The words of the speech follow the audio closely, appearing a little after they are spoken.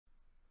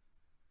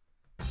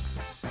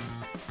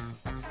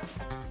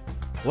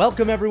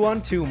Welcome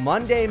everyone to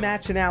Monday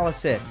Match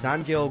Analysis.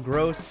 I'm Gil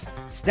Gross.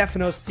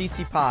 Stefanos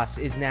Tsitsipas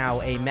is now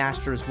a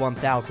Masters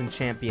 1000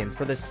 champion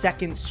for the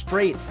second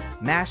straight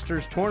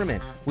Masters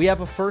tournament. We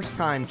have a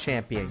first-time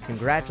champion.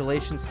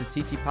 Congratulations to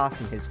Tsitsipas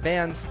and his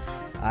fans.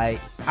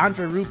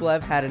 Andre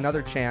Rublev had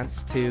another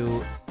chance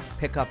to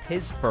pick up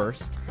his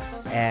first,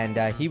 and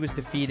he was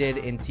defeated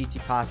in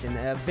Tsitsipas in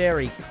a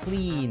very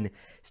clean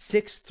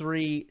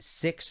 6-3,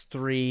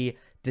 6-3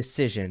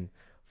 decision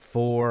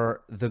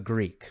for the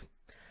Greek.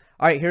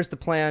 All right, here's the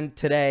plan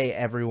today,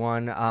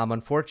 everyone.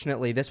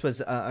 Unfortunately, this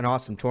was an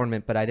awesome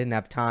tournament, but I didn't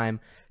have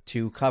time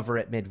to cover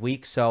it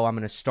midweek, so I'm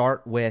going to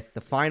start with the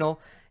final,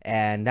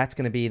 and that's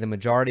going to be the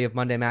majority of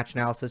Monday Match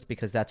Analysis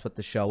because that's what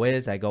the show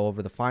is. I go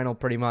over the final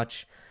pretty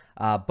much,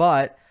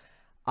 but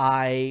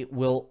I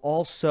will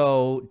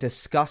also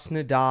discuss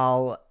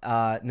Nadal.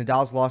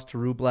 Nadal's loss to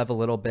Rublev a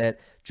little bit,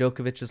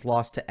 Djokovic's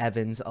loss to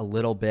Evans a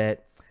little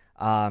bit.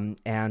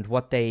 And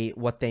what they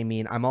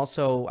mean.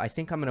 I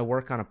think I'm going to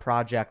work on a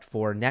project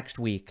for next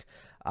week,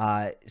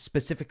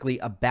 specifically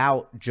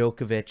about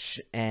Djokovic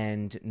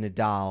and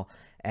Nadal.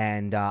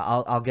 And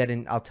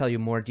I'll tell you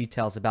more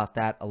details about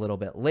that a little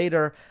bit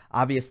later.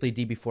 Obviously,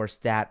 DB4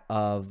 stat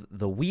of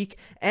the week.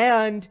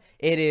 And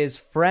it is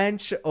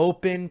French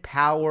Open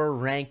Power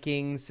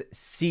Rankings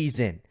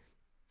season.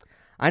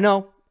 I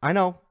know.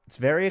 It's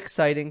very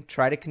exciting.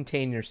 Try to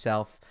contain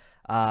yourself.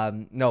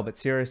 No, but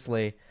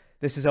seriously,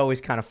 this is always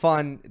kind of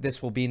fun.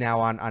 This will be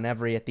now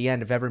at the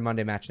end of every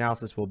Monday Match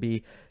Analysis will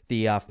be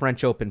the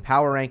French Open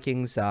Power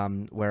Rankings,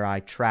 where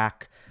I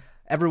track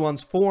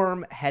everyone's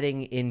form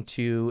heading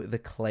into the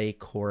clay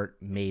court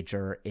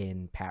major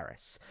in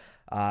Paris.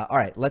 All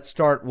right, let's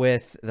start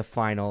with the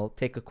final.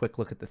 Take a quick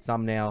look at the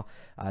thumbnail.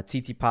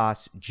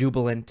 Tsitsipas,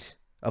 jubilant,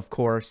 of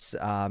course.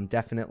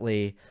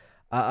 Definitely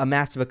a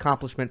massive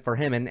accomplishment for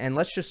him. And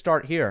let's just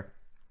start here.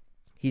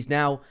 He's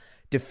now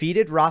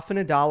defeated Rafa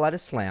Nadal at a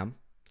slam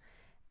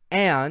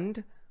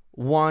and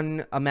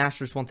won a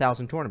Masters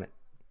 1000 tournament.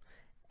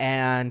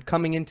 And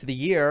coming into the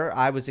year,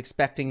 I was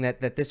expecting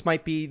that this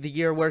might be the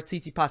year where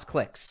Tsitsipas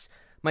clicks.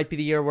 Might be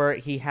the year where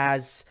he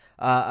has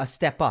a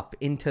step up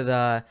into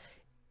the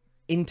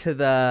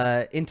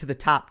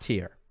top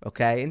tier,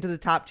 okay? Into the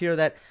top tier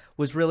that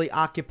was really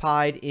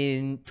occupied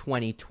in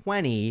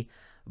 2020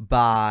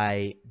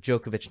 by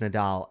Djokovic,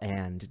 Nadal,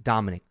 and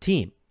Dominic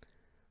Thiem,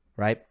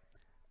 right?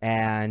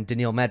 And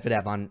Daniil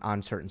Medvedev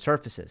on certain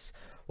surfaces.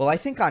 Well, I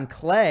think on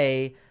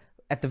clay,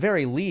 at the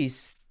very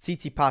least,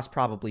 Tsitsipas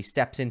probably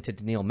steps into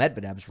Daniil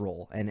Medvedev's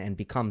role and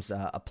becomes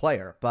a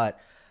player. But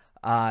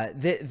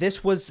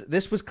this was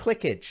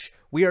clickage.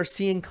 We are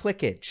seeing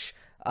clickage.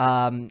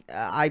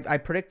 I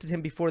predicted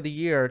him before the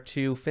year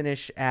to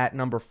finish at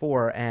number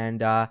 4,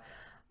 and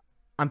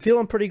I'm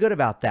feeling pretty good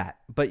about that.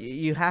 But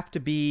you have to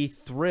be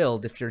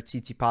thrilled if you're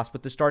Tsitsipas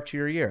with the start to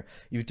your year.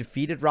 You've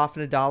defeated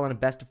Rafa Nadal in a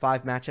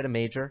best-of-5 match at a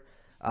major.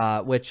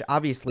 Which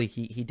obviously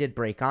he did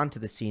break onto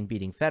the scene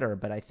beating Federer,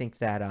 but I think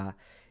that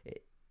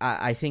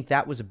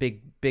was a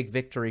big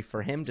victory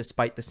for him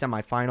despite the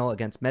semifinal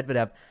against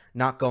Medvedev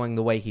not going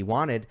the way he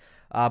wanted.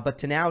 But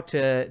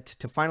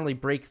to finally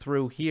break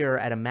through here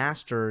at a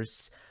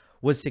Masters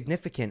was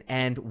significant.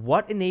 And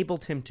what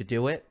enabled him to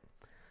do it?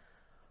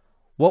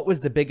 What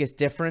was the biggest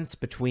difference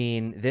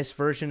between this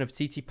version of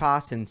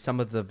Tsitsipas and some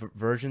of the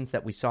versions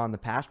that we saw in the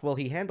past? Well,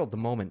 he handled the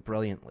moment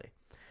brilliantly.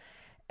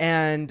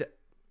 And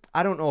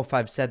I don't know if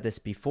I've said this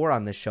before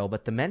on this show,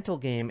 but the mental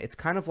game, it's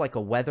kind of like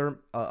a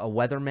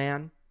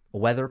weatherman, a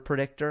weather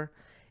predictor,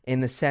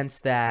 in the sense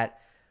that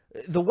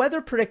the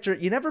weather predictor,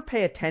 you never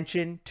pay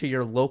attention to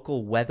your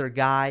local weather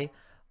guy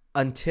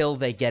until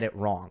they get it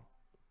wrong,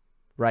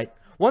 right?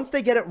 Once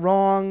they get it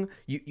wrong,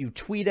 you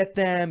tweet at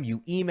them,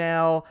 you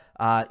email,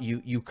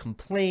 you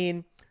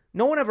complain.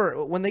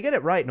 When they get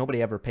it right,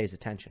 nobody ever pays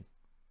attention.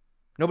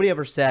 Nobody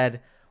ever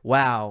said,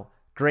 wow,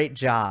 great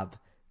job.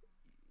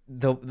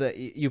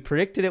 You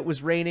predicted it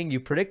was raining, you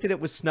predicted it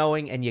was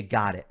snowing, and you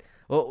got it.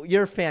 Well,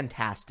 you're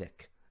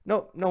fantastic.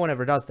 No one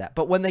ever does that.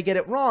 But when they get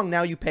it wrong,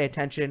 now you pay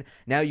attention.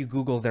 Now you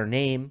Google their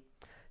name.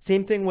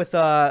 Same thing with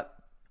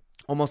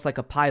almost like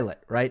a pilot,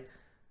 right?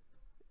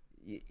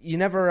 You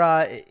never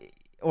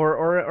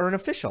or an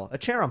official, a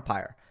chair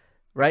umpire,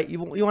 right? You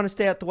want to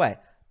stay out the way.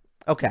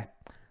 Okay,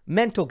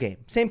 mental game,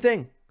 same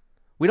thing.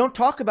 We don't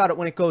talk about it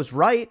when it goes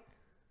right.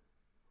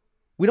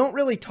 We don't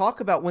really talk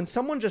about when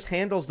someone just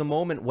handles the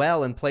moment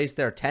well and plays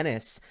their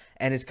tennis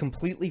and is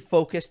completely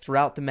focused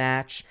throughout the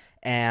match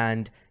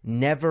and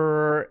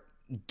never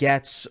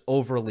gets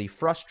overly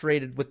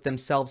frustrated with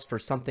themselves for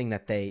something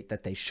that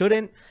they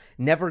shouldn't,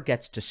 never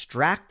gets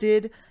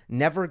distracted,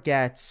 never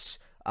gets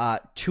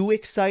too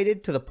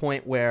excited to the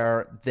point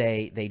where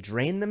they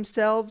drain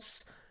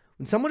themselves.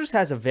 When someone just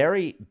has a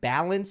very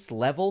balanced,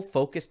 level,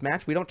 focused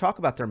match, we don't talk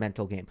about their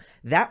mental game.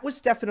 That was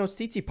Stefanos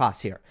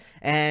Tsitsipas here.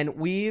 And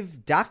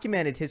we've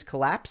documented his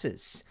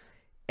collapses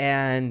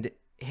and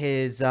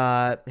his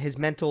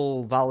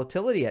mental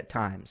volatility at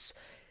times.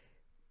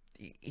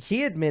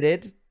 He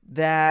admitted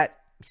that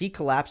he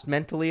collapsed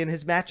mentally in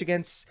his match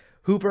against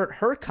Hubert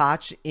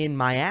Hurkacz in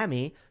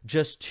Miami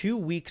just 2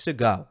 weeks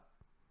ago.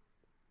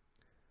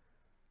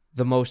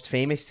 The most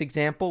famous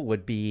example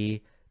would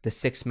be the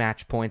 6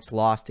 match points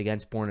lost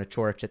against Borna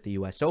Coric at the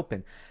U.S.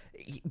 Open.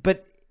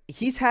 But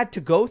he's had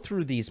to go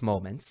through these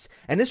moments,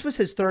 and this was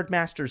his 3rd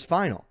Masters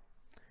final.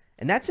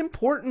 And that's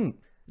important.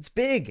 It's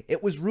big.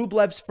 It was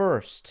Rublev's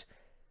first.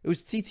 It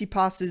was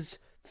Tsitsipas's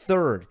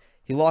 3rd.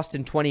 He lost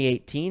in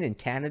 2018 in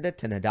Canada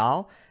to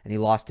Nadal, and he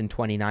lost in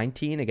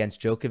 2019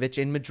 against Djokovic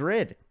in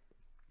Madrid.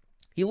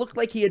 He looked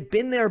like he had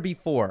been there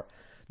before.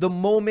 The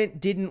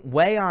moment didn't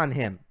weigh on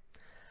him.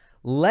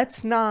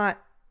 Let's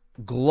not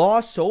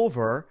gloss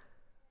over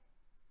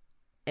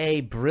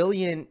a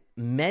brilliant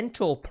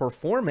mental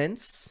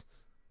performance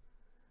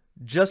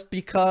just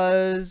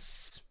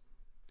because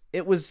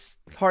it was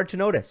hard to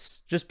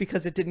notice, just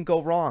because it didn't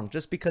go wrong,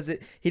 just because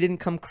he didn't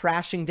come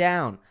crashing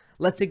down.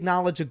 Let's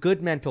acknowledge a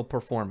good mental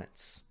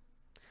performance.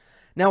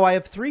 Now, I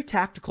have 3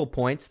 tactical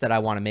points that I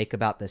want to make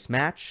about this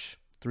match.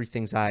 3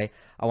 things I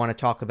want to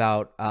talk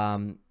about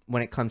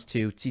when it comes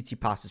to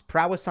Tsitsipas's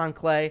prowess on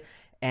clay,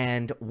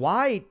 and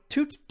why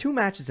two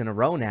matches in a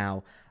row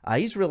now,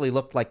 he's really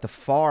looked like the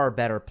far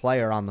better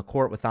player on the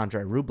court with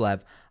Andrei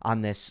Rublev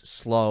on this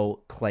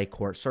slow clay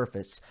court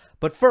surface.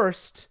 But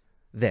first,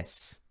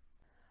 this.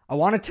 I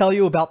want to tell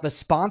you about the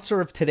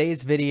sponsor of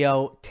today's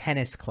video,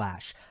 Tennis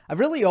Clash. I've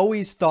really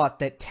always thought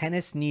that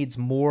tennis needs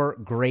more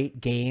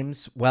great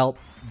games. Well,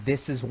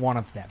 this is one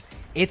of them.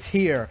 It's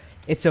here.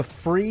 It's a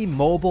free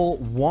mobile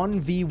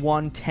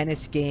 1v1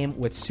 tennis game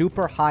with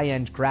super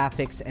high-end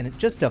graphics and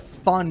just a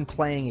fun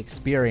playing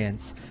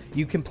experience.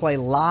 You can play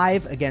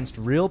live against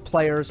real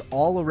players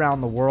all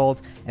around the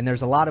world, and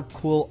there's a lot of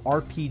cool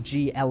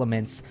RPG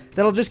elements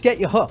that'll just get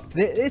you hooked.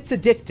 It's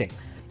addicting.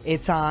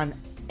 It's on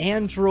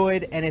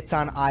Android and it's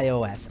on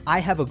iOS. I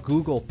have a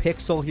Google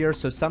Pixel here,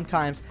 so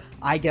sometimes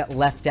I get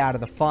left out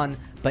of the fun,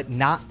 but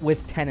not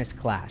with Tennis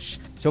Clash.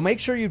 So make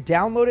sure you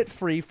download it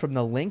free from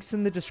the links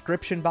in the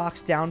description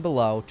box down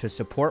below to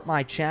support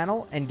my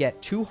channel and get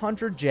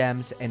 200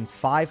 gems and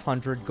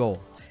 500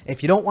 gold.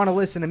 If you don't want to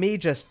listen to me,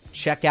 just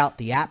check out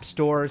the app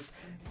stores.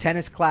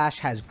 Tennis Clash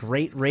has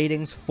great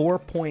ratings,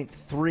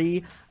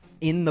 4.3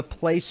 in the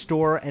Play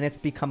Store, and it's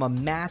become a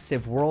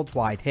massive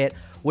worldwide hit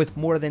with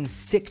more than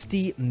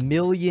 60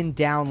 million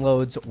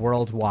downloads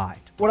worldwide.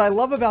 What I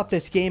love about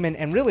this game,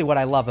 and really what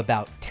I love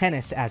about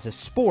tennis as a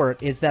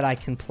sport, is that I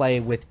can play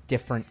with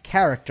different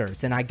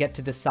characters, and I get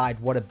to decide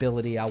what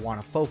ability I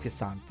want to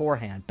focus on.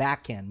 Forehand,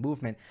 backhand,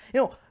 movement.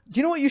 Do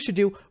you know what you should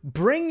do?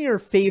 Bring your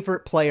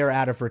favorite player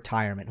out of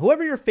retirement.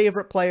 Whoever your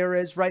favorite player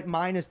is, right?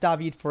 Mine is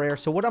David Ferrer.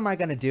 So what am I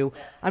going to do?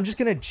 I'm just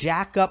going to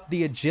jack up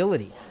the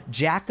agility,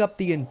 jack up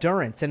the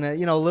endurance, and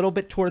a little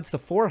bit towards the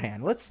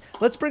forehand. Let's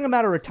bring him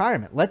out of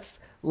retirement. Let's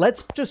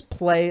just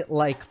play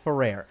like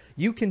Ferrer.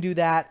 You can do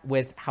that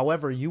with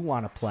however you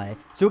want to play.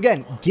 So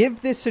again,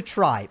 give this a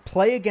try.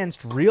 Play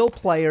against real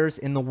players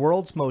in the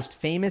world's most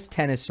famous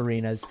tennis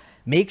arenas.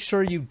 Make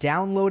sure you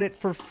download it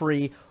for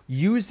free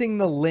using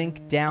the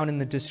link down in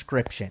the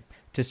description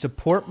to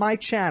support my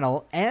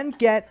channel and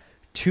get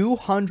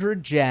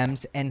 200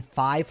 gems and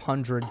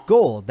 500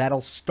 gold.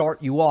 That'll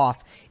start you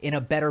off in a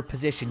better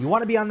position. You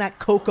want to be on that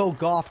Coco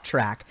Gauff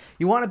track.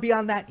 You want to be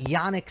on that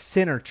Yannick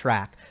Sinner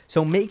track.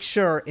 So make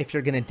sure, if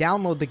you're going to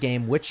download the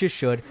game, which you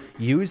should,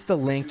 use the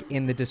link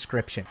in the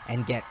description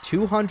and get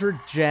 200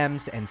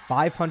 gems and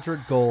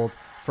 500 gold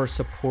for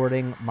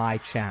supporting my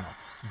channel.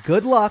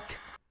 Good luck,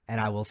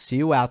 and I will see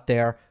you out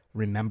there.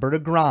 Remember to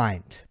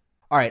grind.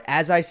 All right,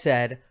 as I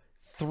said,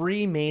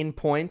 3 main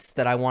points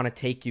that I want to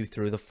take you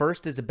through. The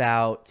first is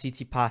about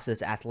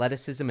Tsitsipas's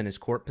athleticism and his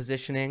court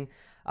positioning.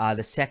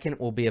 The second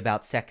will be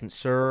about second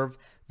serve.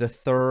 The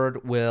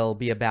third will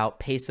be about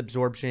pace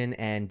absorption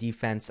and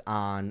defense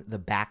on the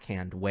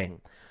backhand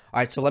wing. All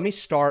right, so let me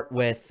start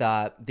with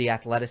the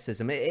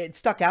athleticism. It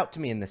stuck out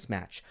to me in this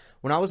match.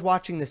 When I was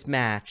watching this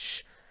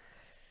match,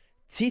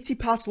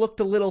 Tsitsipas looked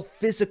a little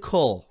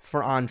physical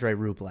for Andrei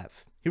Rublev.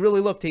 He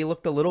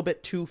looked a little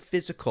bit too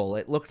physical.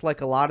 It looked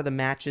like a lot of the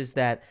matches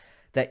that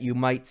you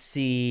might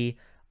see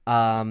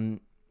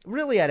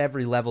really at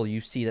every level.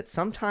 You see that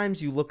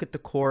sometimes you look at the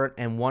court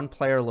and one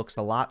player looks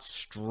a lot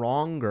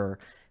stronger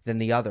than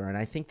the other. And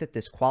I think that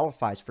this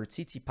qualifies for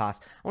Tsitsipas.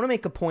 I want to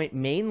make a point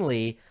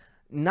mainly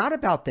not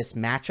about this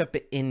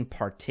matchup in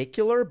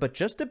particular, but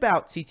just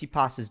about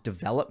Tsitsipas's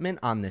development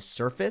on this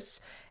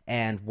surface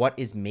and what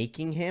is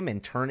making him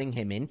and turning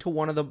him into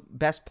one of the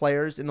best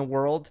players in the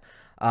world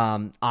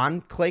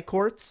on clay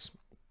courts.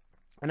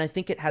 And I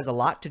think it has a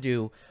lot to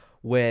do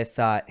with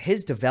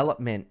his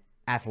development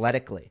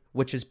athletically,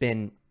 which has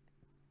been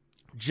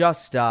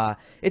just,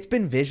 it's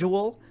been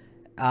visual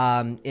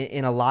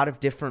in a lot of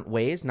different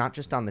ways, not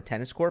just on the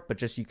tennis court, but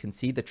just you can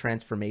see the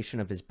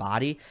transformation of his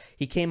body.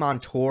 He came on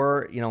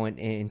tour,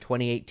 in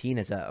 2018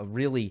 as a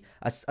really,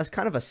 a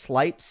kind of a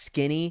slight,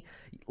 skinny,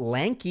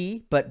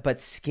 lanky,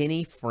 but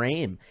skinny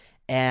frame.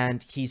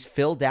 And he's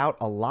filled out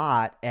a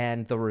lot,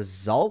 and the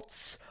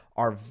results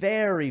are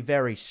very,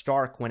 very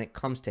stark when it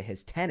comes to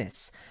his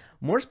tennis.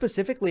 More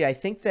specifically, I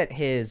think that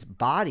his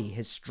body,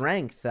 his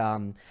strength,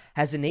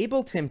 has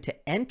enabled him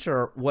to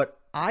enter what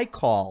I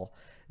call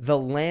the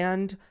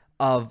land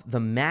of the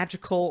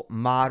magical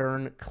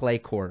modern clay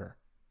quarter.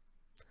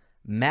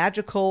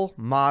 Magical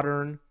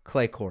modern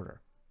clay quarter.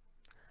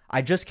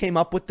 I just came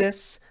up with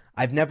this.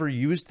 I've never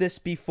used this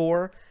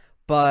before,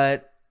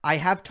 but I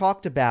have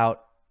talked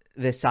about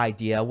this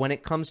idea when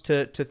it comes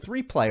to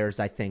three players,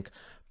 I think.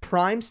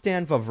 Prime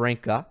Stan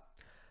Wawrinka,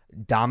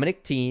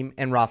 Dominic Thiem,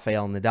 and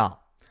Rafael Nadal.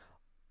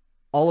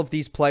 All of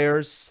these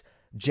players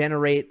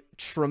generate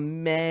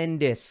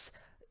tremendous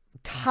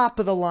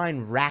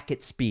top-of-the-line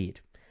racket speed.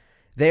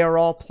 They are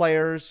all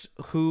players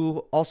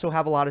who also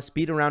have a lot of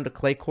speed around a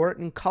clay court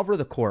and cover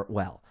the court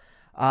well.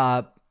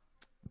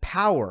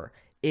 Power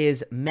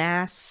is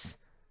mass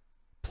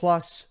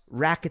plus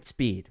racket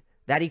speed.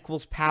 That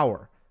equals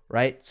power,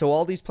 right? So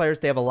all these players,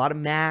 they have a lot of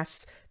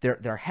mass.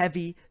 They're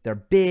heavy. They're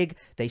big.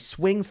 They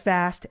swing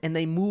fast and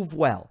they move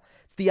well.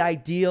 It's the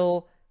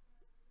ideal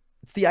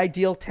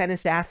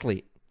tennis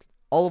athlete.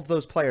 All of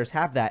those players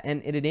have that,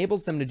 and it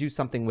enables them to do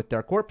something with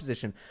their court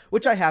position,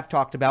 which I have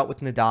talked about with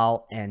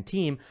Nadal and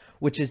Thiem,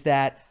 which is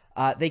that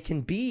they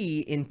can be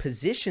in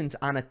positions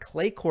on a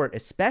clay court,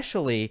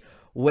 especially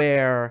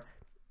where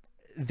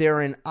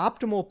they're in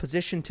optimal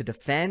position to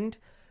defend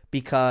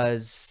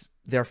because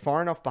they're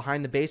far enough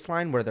behind the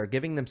baseline where they're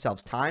giving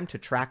themselves time to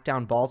track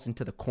down balls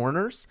into the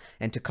corners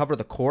and to cover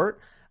the court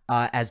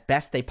as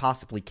best they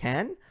possibly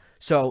can.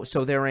 So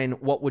they're in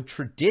what would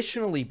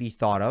traditionally be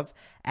thought of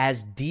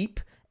as deep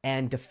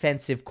and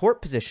defensive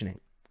court positioning,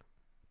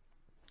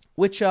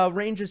 which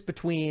ranges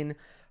between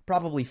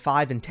probably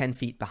 5 and 10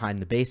 feet behind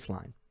the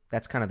baseline.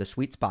 That's kind of the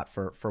sweet spot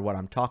for what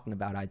I'm talking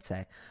about, I'd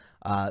say.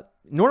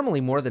 Normally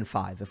more than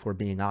 5, if we're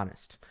being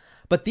honest.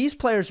 But these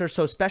players are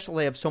so special.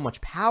 They have so much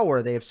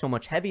power. They have so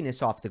much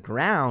heaviness off the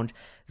ground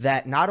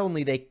that not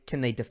only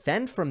can they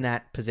defend from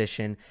that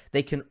position,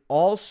 they can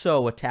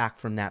also attack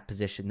from that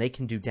position. They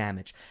can do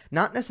damage.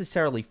 Not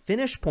necessarily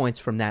finish points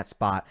from that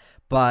spot,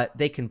 but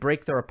they can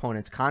break their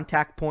opponent's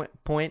contact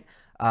point,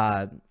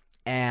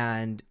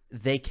 and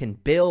they can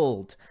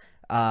build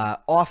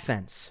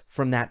offense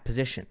from that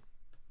position.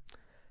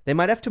 They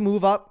might have to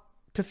move up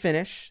to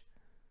finish,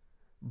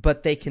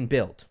 but they can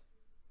build.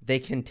 They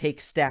can take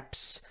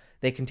steps.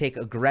 They can take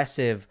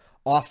aggressive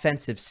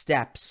offensive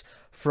steps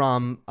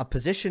from a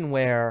position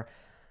where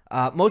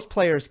most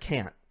players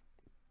can't.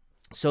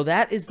 So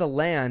that is the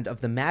land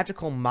of the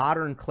magical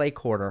modern clay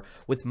quarter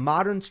with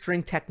modern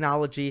string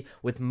technology,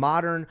 with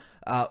modern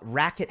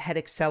racket head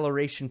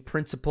acceleration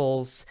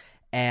principles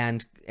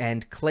and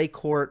clay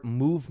court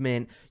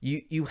movement.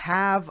 You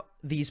have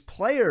these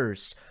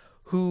players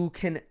who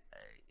can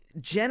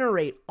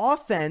generate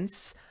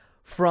offense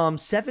from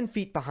 7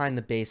 feet behind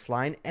the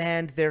baseline,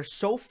 and they're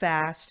so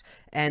fast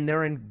and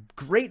they're in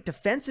great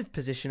defensive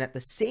position at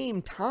the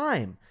same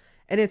time.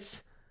 And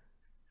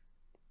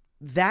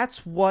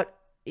that's what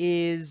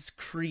is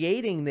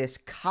creating this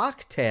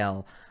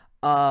cocktail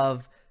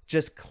of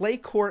just clay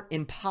court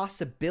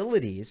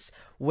impossibilities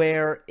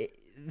where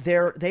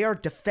they are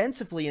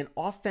defensively and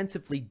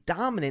offensively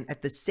dominant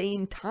at the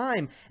same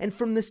time and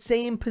from the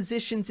same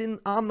positions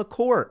on the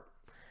court.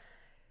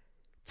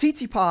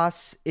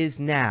 Tsitsipas is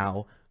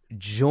now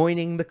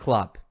joining the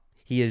club.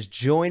 He is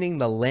joining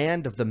the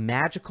land of the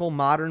magical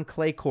modern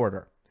clay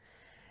quarter.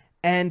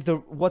 And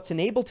what's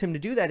enabled him to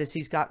do that is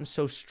he's gotten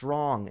so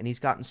strong and he's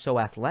gotten so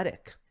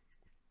athletic.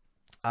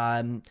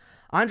 Andrei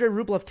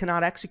Rublev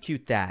cannot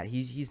execute that.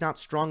 He's not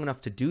strong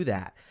enough to do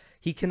that.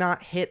 He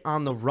cannot hit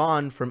on the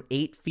run from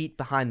 8 feet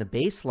behind the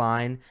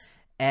baseline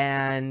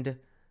and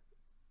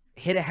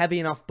hit a heavy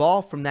enough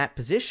ball from that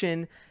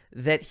position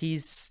that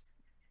he's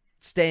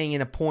staying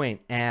in a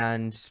point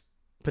and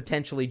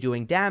potentially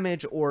doing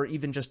damage or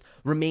even just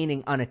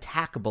remaining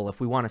unattackable if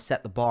we want to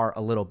set the bar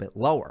a little bit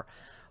lower.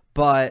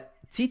 But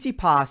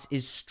Tsitsipas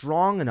is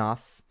strong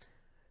enough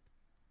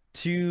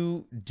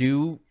to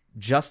do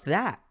just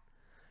that.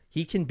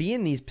 He can be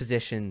in these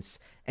positions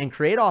and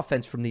create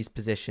offense from these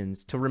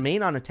positions, to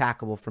remain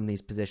unattackable from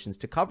these positions,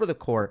 to cover the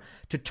court,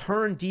 to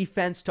turn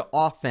defense to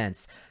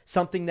offense.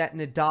 Something that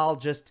Nadal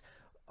just,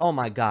 oh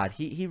my God,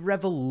 he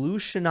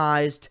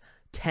revolutionized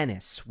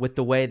tennis with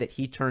the way that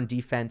he turned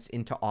defense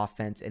into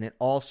offense, and it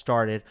all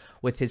started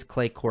with his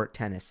clay court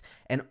tennis.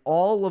 And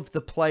all of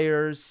the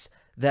players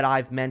that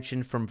I've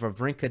mentioned, from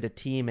Wawrinka to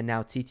Thiem and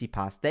now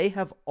Tsitsipas, they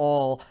have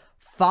all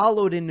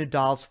followed in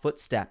Nadal's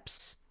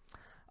footsteps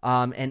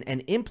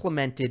and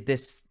implemented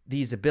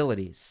these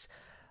abilities.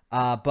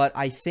 But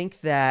I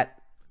think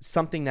that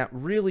something that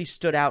really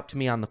stood out to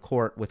me on the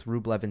court with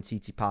Rublev and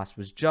Tsitsipas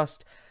was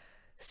just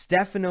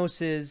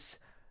Stefanos's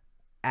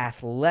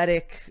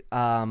athletic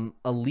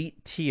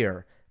elite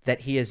tier that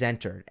he has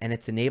entered, and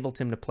it's enabled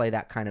him to play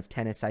that kind of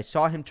tennis. I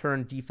saw him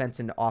turn defense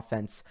into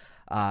offense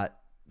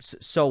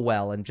so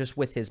well, and just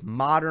with his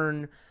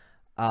modern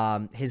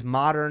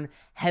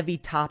heavy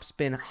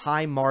topspin,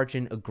 high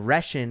margin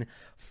aggression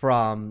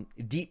from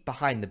deep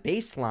behind the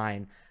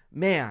baseline,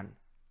 man,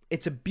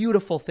 it's a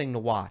beautiful thing to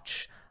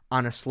watch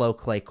on a slow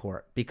clay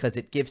court because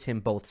it gives him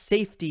both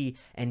safety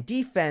and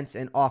defense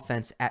and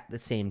offense at the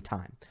same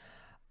time.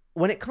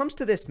 When it comes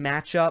to this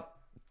matchup,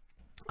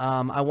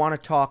 I want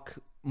to talk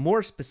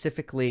more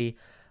specifically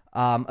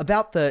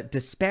about the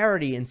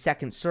disparity in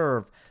second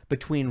serve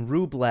between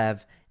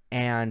Rublev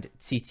and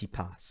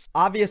Tsitsipas.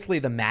 Obviously,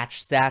 the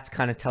match stats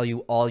kind of tell you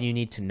all you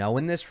need to know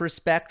in this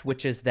respect,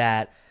 which is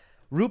that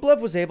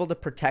Rublev was able to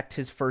protect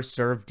his first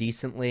serve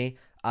decently.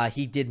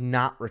 He did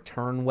not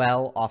return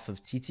well off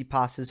of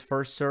Tsitsipas's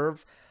first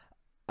serve,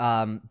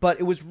 but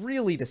it was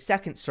really the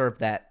second serve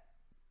that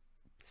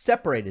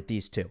separated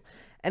these two.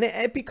 And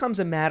it becomes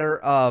a matter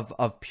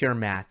of pure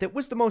math. It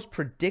was the most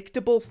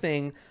predictable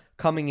thing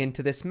coming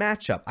into this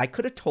matchup. I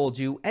could have told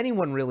you,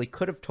 anyone really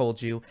could have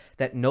told you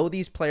that know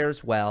these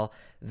players well,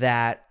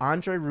 that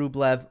Andrei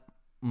Rublev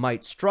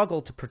might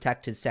struggle to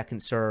protect his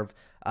second serve,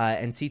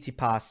 and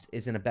Tsitsipas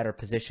is in a better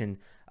position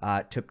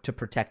to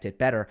protect it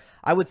better.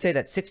 I would say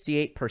that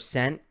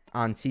 68%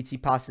 on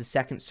Tsitsipas's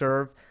second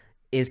serve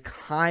is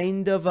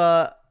kind of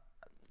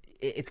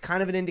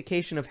an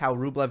indication of how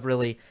Rublev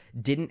really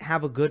didn't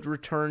have a good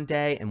return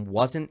day and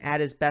wasn't at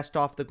his best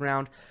off the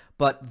ground.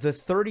 But the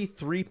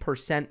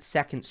 33%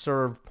 second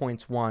serve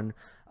points won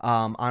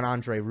on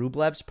Andrei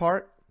Rublev's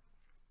part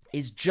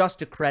is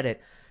just a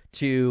credit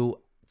to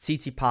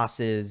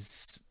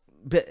Tsitsipas's.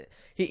 But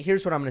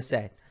here's what I'm going to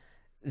say.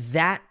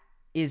 That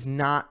is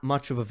not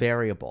much of a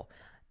variable.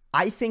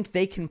 I think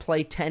they can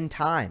play 10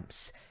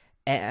 times,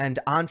 and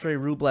Andrei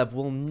Rublev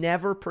will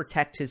never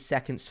protect his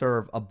second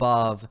serve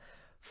above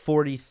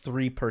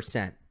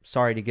 43%.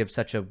 Sorry to give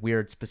such a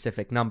weird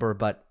specific number,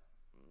 but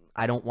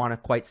I don't want to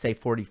quite say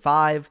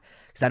 45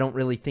 because I don't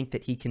really think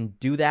that he can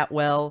do that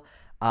well.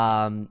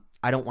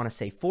 I don't want to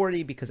say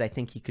 40 because I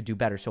think he could do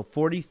better. So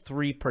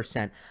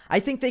 43%. I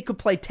think they could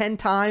play 10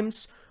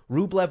 times.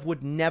 Rublev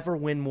would never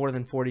win more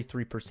than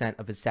 43%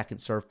 of his second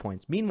serve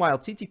points. Meanwhile,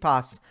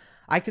 Tsitsipas,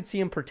 I could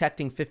see him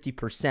protecting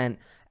 50%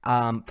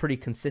 pretty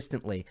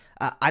consistently.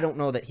 I don't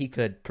know that he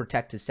could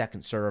protect his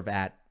second serve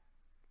at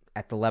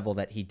the level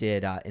that he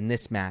did in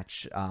this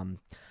match.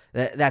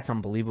 That's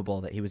unbelievable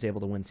that he was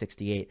able to win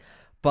 68.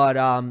 But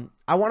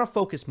I want to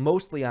focus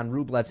mostly on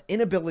Rublev's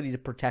inability to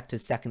protect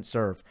his second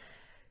serve.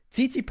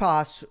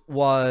 Tsitsipas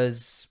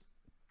was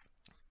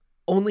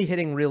only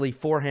hitting really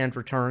forehand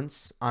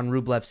returns on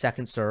Rublev's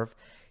second serve.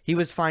 He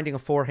was finding a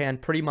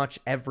forehand pretty much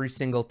every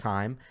single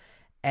time.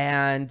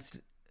 And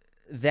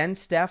then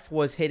Steph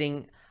was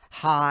hitting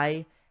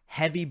high,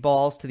 heavy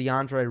balls to the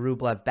Andrei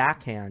Rublev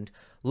backhand,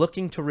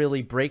 looking to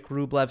really break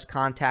Rublev's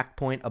contact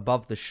point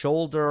above the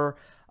shoulder,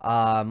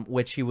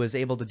 which he was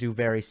able to do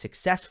very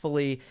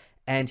successfully.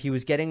 And he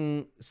was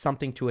getting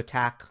something to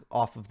attack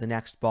off of the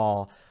next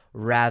ball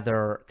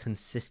rather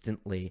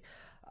consistently.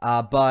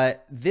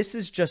 But this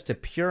is just a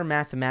pure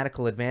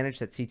mathematical advantage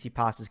that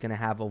Tsitsipas is going to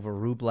have over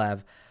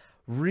Rublev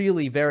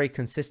really very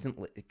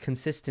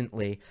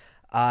consistently.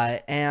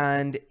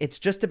 And it's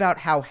just about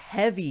how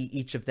heavy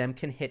each of them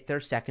can hit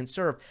their second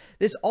serve.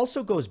 This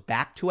also goes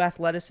back to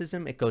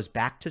athleticism. It goes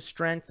back to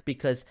strength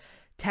because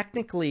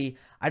technically,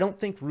 I don't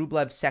think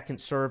Rublev's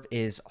second serve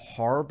is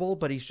horrible,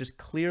 but he's just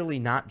clearly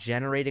not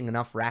generating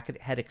enough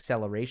racket head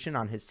acceleration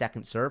on his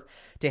second serve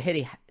to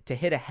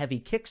hit a heavy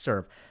kick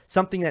serve,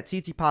 something that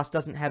Tsitsipas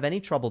doesn't have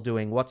any trouble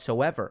doing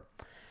whatsoever.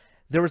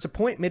 There was a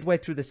point midway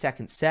through the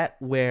second set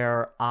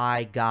where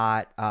I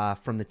got,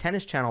 from the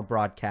Tennis Channel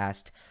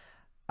broadcast,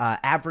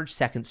 average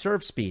second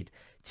serve speed.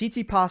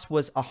 Tsitsipas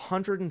was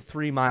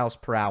 103 miles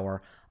per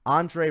hour.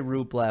 Andrei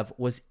Rublev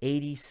was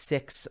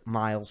 86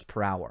 miles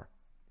per hour.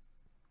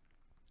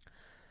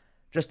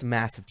 Just a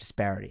massive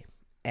disparity.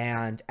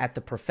 And at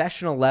the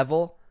professional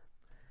level,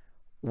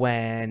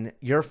 when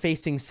you're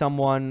facing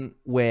someone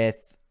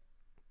with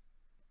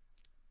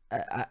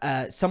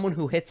someone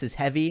who hits as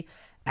heavy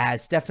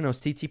as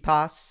Stefanos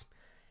Tsitsipas,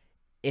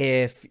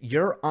 if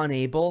you're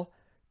unable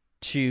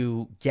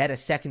to get a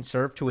second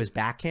serve to his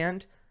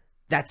backhand,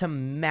 that's a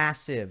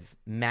massive,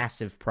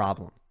 massive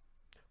problem.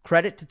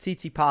 Credit to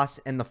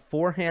Tsitsipas and the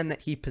forehand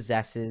that he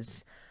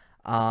possesses.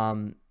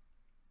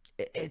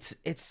 It's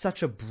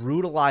such a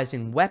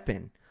brutalizing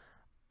weapon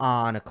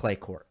on a clay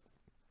court.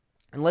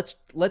 And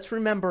let's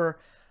remember,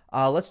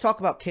 let's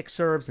talk about kick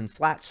serves and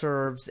flat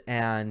serves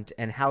and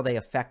how they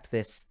affect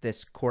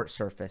this court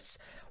surface.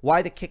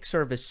 Why the kick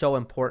serve is so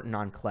important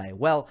on clay.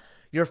 Well,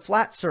 your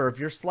flat serve,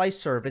 your slice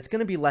serve, it's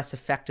going to be less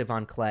effective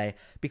on clay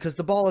because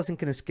the ball isn't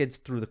going to skid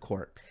through the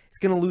court. It's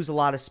going to lose a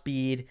lot of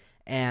speed,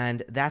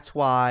 and that's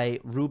why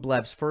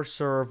Rublev's first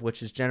serve,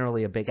 which is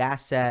generally a big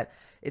asset,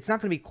 it's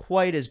not going to be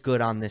quite as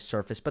good on this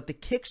surface, but the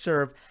kick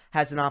serve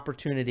has an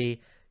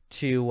opportunity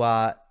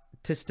to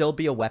still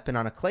be a weapon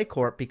on a clay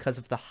court because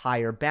of the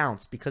higher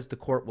bounce, because the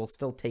court will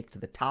still take to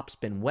the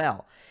topspin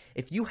well.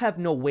 If you have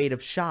no weight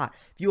of shot,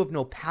 if you have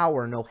no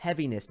power, no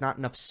heaviness, not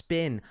enough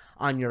spin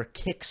on your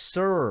kick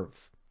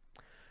serve,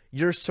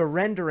 you're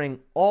surrendering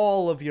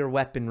all of your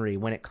weaponry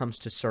when it comes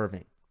to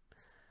serving.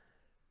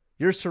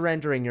 You're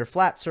surrendering your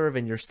flat serve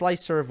and your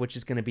slice serve, which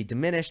is going to be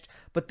diminished,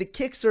 but the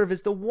kick serve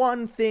is the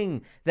one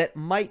thing that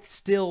might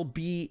still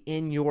be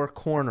in your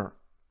corner.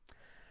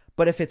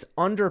 But if it's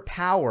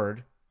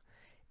underpowered,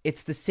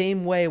 it's the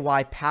same way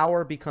why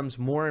power becomes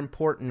more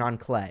important on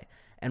clay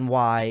and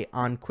why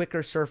on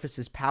quicker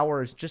surfaces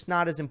power is just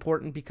not as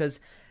important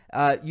because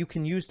you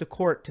can use the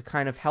court to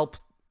kind of help.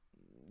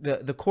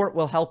 The court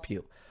will help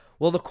you.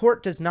 Well, the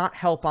court does not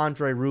help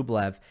Andrei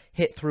Rublev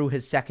hit through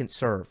his second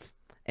serve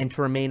and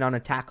to remain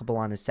unattackable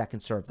on his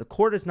second serve. The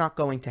court is not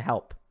going to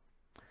help.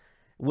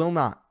 Will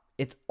not.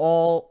 It's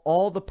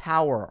all the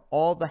power,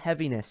 all the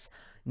heaviness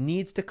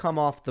needs to come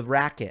off the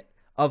racket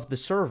of the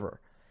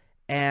server.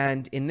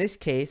 And in this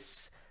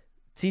case,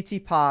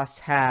 Tsitsipas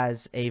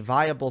has a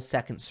viable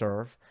second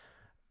serve,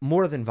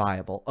 more than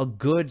viable, a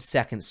good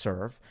second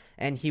serve,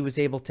 and he was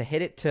able to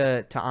hit it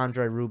to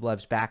Andrei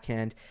Rublev's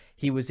backhand.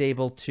 He was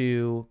able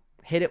to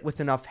hit it with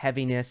enough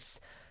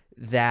heaviness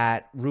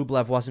that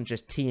Rublev wasn't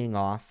just teeing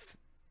off,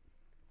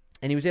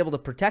 and he was able to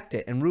protect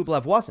it, and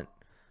Rublev wasn't.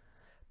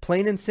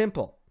 Plain and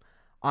simple.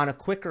 On a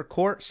quicker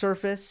court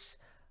surface,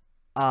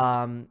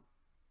 it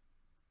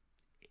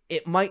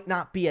might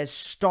not be as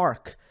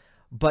stark,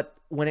 but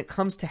when it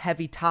comes to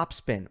heavy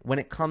topspin, when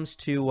it comes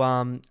to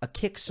a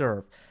kick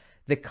serve,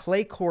 the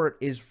clay court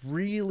is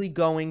really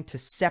going to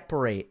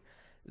separate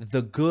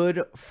the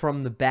good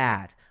from the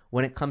bad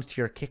when it comes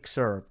to your kick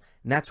serve.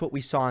 And that's what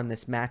we saw in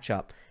this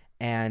matchup,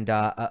 and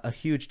a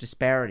huge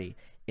disparity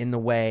in the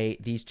way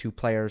these two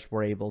players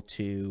were able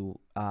to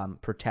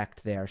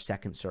protect their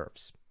second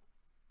serves.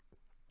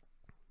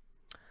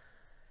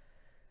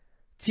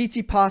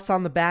 Tsitsipas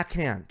on the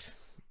backhand.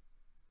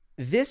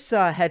 This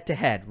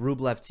head-to-head,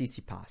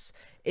 Rublev-Tsitsipas,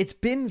 it's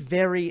been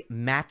very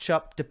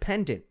matchup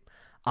dependent.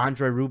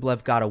 Andrei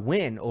Rublev got a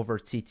win over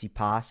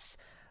Tsitsipas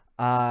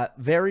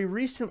very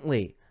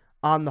recently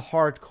on the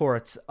hard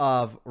courts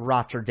of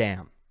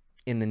Rotterdam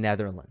in the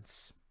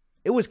Netherlands.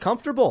 It was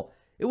comfortable.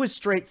 It was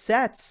straight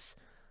sets.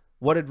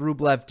 What did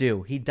Rublev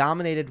do? He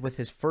dominated with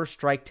his first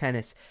strike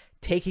tennis,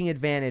 taking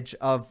advantage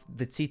of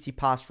the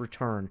Tsitsipas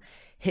return,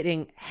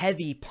 hitting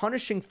heavy,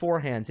 punishing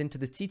forehands into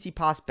the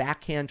Tsitsipas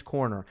backhand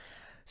corner.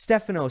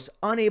 Stefanos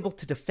unable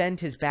to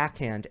defend his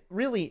backhand,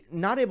 really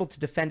not able to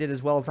defend it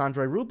as well as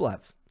Andrei Rublev.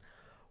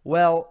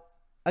 Well,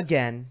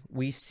 again,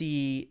 we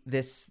see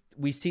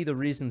the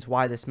reasons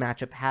why this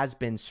matchup has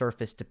been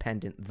surface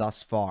dependent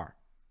thus far.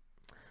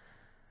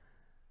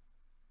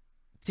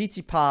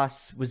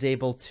 Tsitsipas was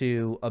able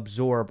to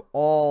absorb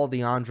all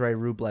the Andrei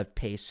Rublev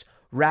pace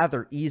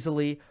rather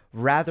easily,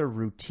 rather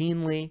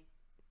routinely.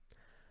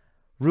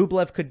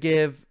 Rublev could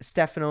give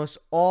Stefanos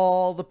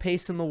all the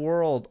pace in the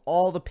world,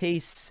 all the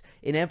pace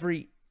in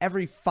every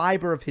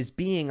fiber of his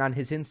being on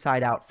his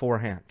inside-out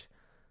forehand.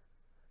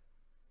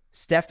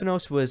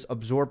 Stefanos was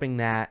absorbing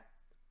that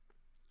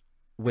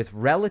with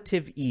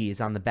relative ease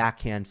on the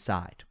backhand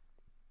side.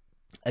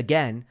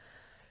 Again,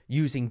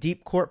 using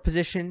deep court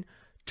position,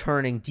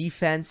 turning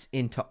defense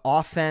into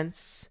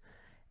offense,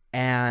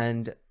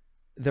 and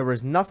there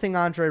was nothing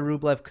Andrei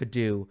Rublev could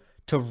do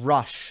to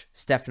rush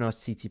Stefanos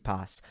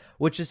Tsitsipas,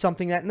 which is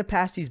something that in the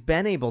past he's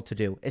been able to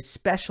do,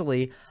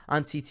 especially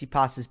on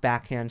Tsitsipas's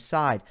backhand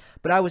side.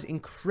 But I was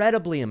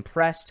incredibly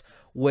impressed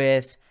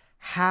with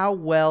how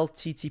well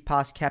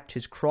Tsitsipas kept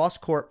his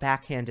cross-court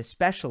backhand,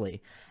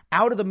 especially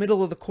out of the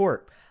middle of the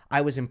court.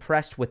 I was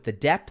impressed with the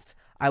depth.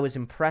 I was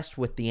impressed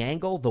with the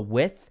angle, the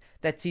width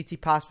that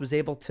Tsitsipas was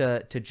able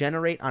to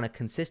generate on a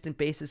consistent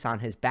basis on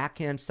his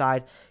backhand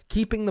side,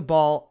 keeping the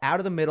ball out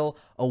of the middle,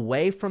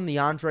 away from the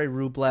Andrei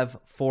Rublev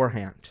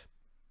forehand.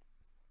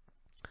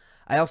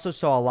 I also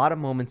saw a lot of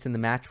moments in the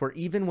match where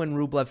even when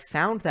Rublev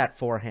found that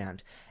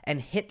forehand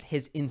and hit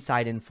his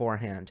inside-in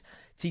forehand,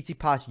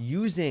 Tsitsipas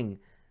using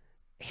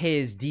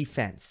his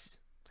defense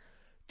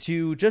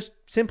to just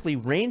simply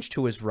range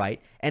to his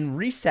right and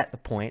reset the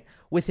point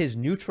with his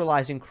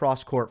neutralizing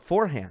cross-court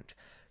forehand.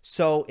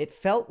 So it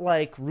felt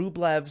like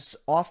Rublev's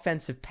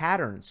offensive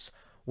patterns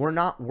were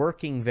not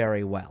working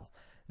very well,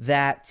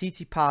 that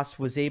Tsitsipas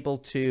was able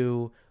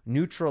to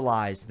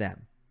neutralize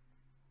them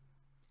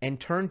and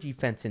turn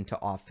defense into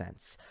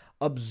offense,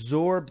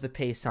 absorb the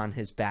pace on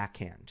his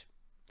backhand.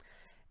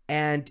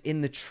 And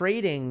in the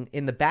trading,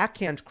 in the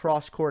backhand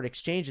cross-court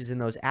exchanges, in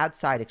those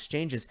ad-side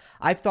exchanges,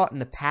 I've thought in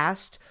the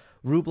past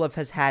Rublev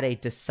has had a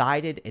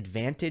decided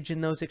advantage in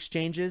those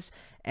exchanges,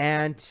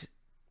 and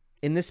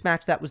in this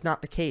match that was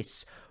not the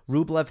case.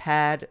 Rublev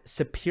had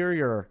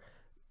superior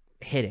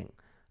hitting,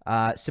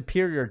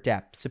 superior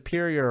depth,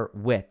 superior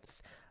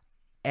width,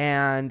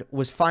 and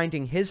was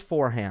finding his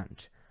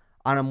forehand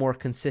on a more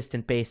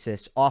consistent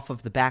basis off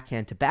of the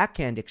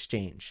backhand-to-backhand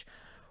exchange,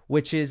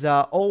 which is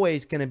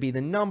always going to be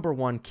the number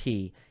one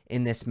key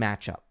in this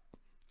matchup.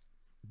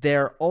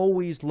 They're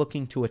always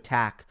looking to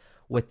attack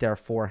with their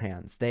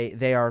forehands.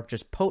 They are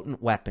just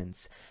potent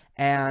weapons.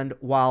 And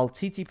while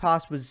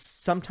Tsitsipas was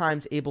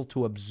sometimes able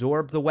to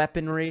absorb the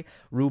weaponry,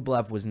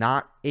 Rublev was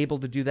not able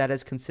to do that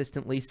as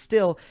consistently.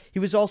 Still,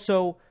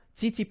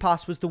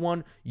 Tsitsipas was the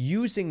one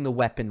using the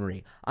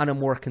weaponry on a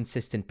more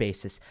consistent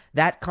basis.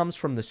 That comes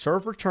from the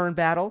serve-return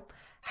battle.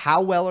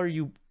 How well are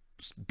you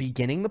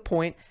beginning the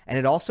point? And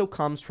it also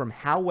comes from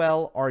how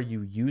well are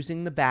you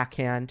using the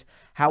backhand?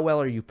 How well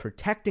are you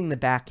protecting the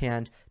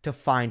backhand to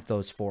find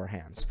those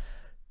forehands?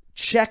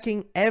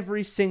 Checking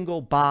every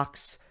single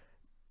box,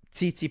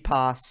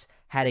 Tsitsipas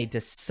had a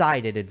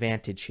decided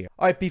advantage here.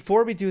 All right,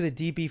 before we do the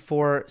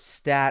DB4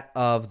 stat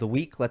of the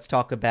week, let's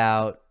talk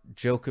about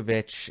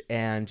Djokovic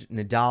and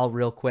Nadal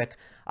real quick.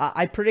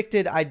 I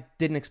predicted I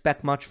didn't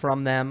expect much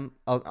from them.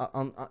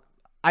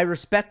 I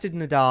respected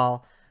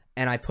Nadal,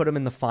 and I put him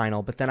in the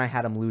final, but then I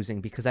had him losing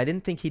because I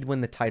didn't think he'd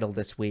win the title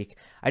this week.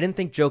 I didn't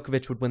think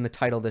Djokovic would win the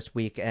title this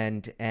week,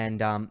 and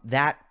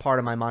that part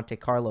of my Monte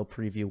Carlo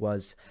preview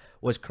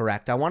was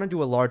correct. I want to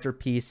do a larger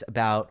piece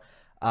about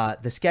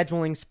the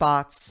scheduling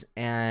spots,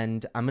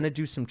 and I'm going to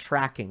do some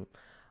tracking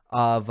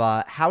of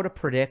how to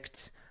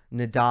predict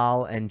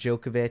Nadal and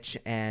Djokovic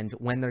and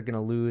when they're going to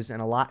lose,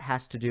 and a lot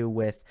has to do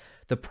with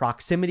the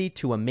proximity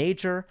to a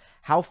major,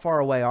 how far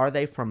away are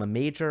they from a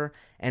major,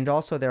 and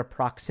also their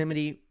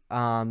proximity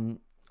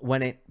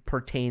when it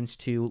pertains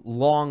to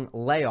long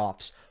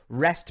layoffs,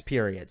 rest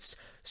periods.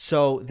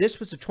 So this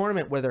was a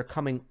tournament where they're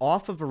coming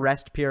off of a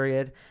rest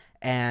period,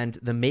 and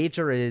the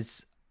major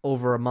is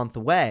over a month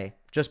away,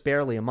 just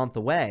barely a month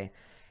away.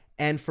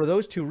 And for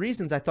those two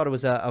reasons, I thought it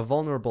was a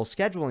vulnerable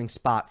scheduling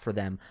spot for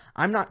them.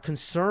 I'm not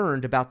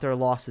concerned about their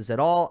losses at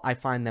all. I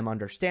find them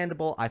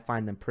understandable. I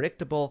find them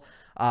predictable.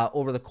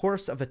 Over the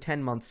course of a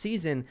 10-month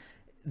season,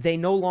 they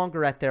no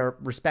longer at their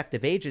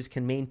respective ages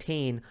can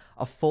maintain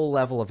a full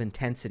level of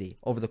intensity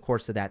over the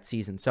course of that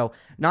season. So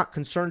not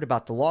concerned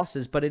about the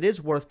losses, but it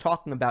is worth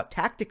talking about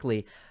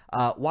tactically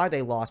why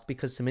they lost,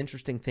 because some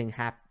interesting things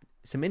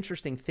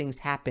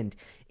happened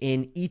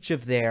in each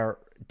of their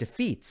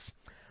defeats.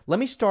 Let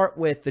me start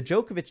with the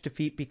Djokovic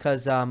defeat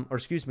because, the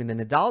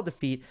Nadal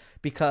defeat,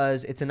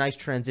 because it's a nice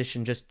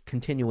transition just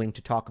continuing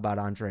to talk about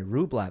Andrei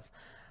Rublev.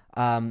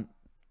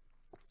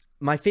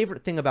 My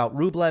favorite thing about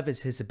Rublev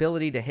is his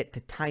ability to hit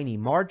to tiny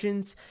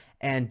margins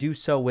and do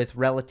so with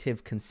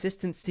relative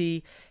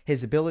consistency.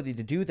 His ability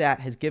to do that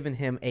has given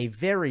him a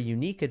very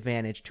unique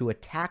advantage to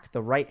attack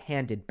the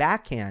right-handed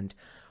backhand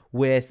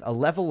with a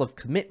level of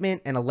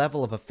commitment and a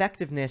level of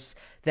effectiveness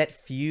that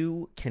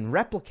few can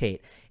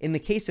replicate. In the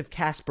case of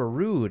Casper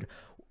Ruud,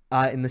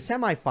 in the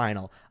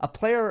semifinal, a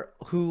player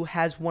who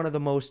has one of the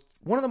most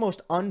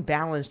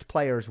unbalanced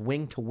players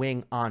wing to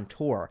wing on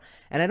tour.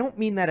 And I don't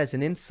mean that as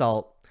an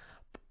insult.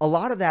 A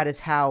lot of that is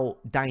how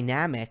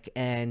dynamic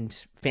and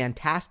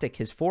fantastic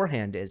his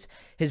forehand is.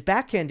 His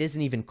backhand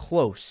isn't even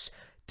close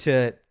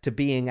to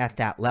being at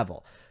that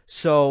level.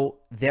 So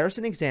there's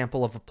an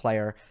example of a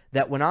player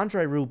that when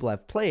Andrei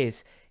Rublev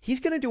plays, he's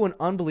going to do an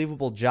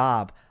unbelievable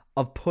job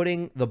of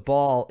putting the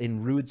ball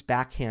in Ruud's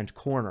backhand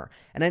corner.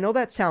 And I know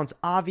that sounds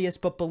obvious,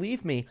 but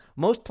believe me,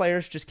 most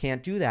players just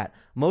can't do that.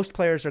 Most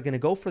players are going to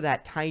go for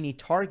that tiny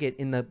target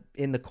in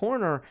the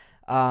corner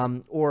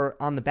or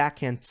on the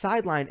backhand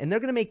sideline, and they're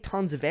going to make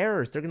tons of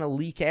errors. They're going to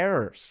leak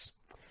errors.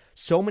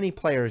 So many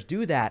players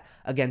do that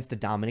against a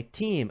Dominic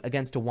Thiem,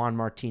 against a Juan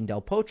Martín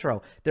del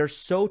Potro. They're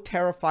so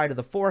terrified of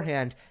the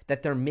forehand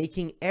that they're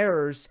making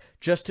errors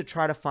just to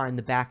try to find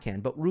the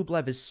backhand. But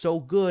Rublev is so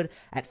good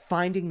at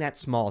finding that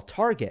small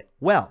target.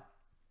 Well,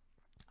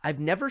 I've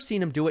never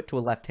seen him do it to a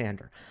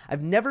left-hander.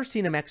 I've never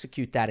seen him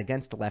execute that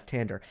against a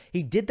left-hander.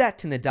 He did that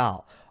to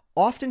Nadal.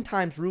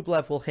 Oftentimes,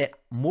 Rublev will hit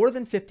more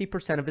than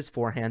 50% of his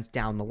forehands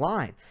down the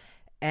line.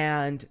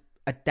 And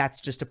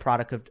that's just a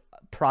product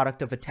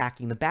of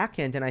attacking the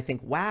backhand. And I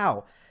think,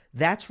 wow,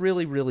 that's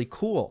really, really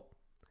cool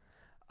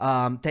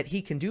that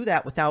he can do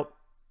that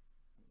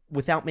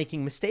without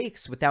making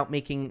mistakes, without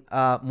making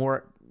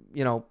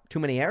too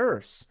many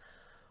errors.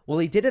 Well,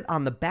 he did it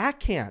on the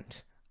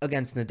backhand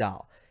against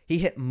Nadal. He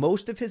hit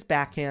most of his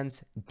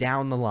backhands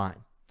down the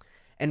line.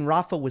 And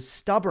Rafa was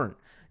stubborn.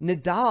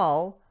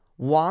 Nadal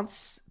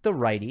wants the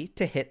righty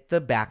to hit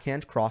the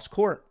backhand cross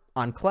court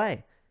on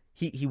clay.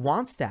 He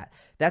wants that.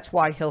 That's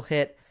why he'll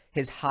hit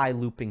his high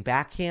looping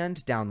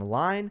backhand down the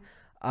line.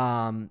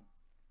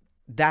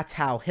 That's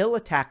how he'll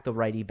attack the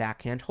righty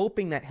backhand,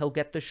 hoping that he'll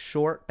get the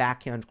short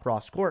backhand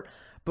cross court.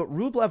 But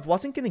Rublev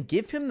wasn't going to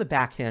give him the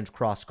backhand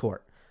cross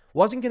court.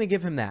 Wasn't going to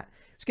give him that.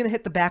 He was going to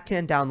hit the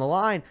backhand down the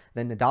line.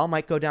 Then Nadal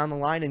might go down the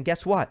line, and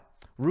guess what?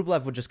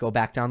 Rublev would just go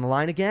back down the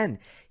line again.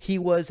 He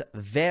was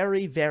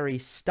very, very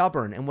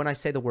stubborn. And when I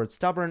say the word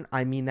stubborn,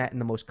 I mean that in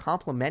the most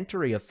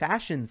complimentary of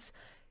fashions.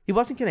 He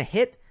wasn't going to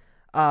hit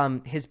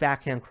his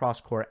backhand cross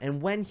court.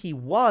 And when he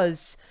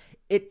was,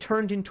 it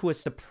turned into a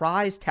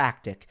surprise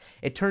tactic.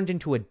 It turned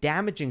into a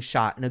damaging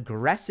shot, an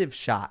aggressive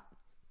shot.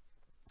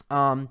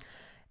 And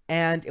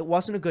it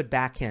wasn't a good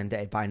backhand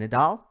day by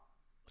Nadal.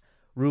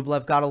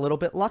 Rublev got a little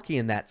bit lucky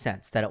in that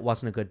sense, that it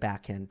wasn't a good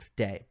backhand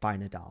day by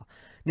Nadal.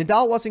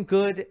 Nadal wasn't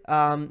good.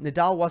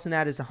 Nadal wasn't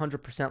at his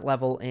 100%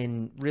 level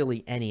in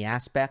really any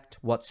aspect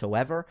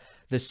whatsoever.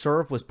 The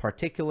serve was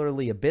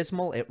particularly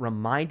abysmal. It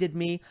reminded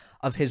me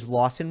of his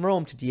loss in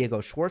Rome to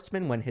Diego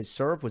Schwartzman when his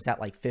serve was at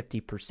like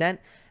 50%,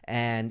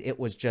 and it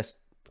was just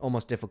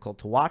almost difficult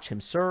to watch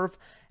him serve.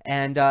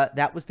 And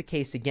that was the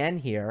case again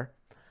here.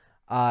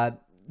 The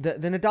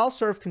Nadal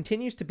serve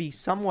continues to be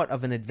somewhat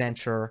of an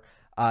adventure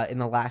in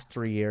the last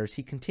 3 years.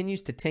 He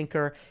continues to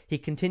tinker. He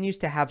continues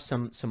to have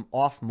some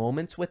off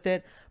moments with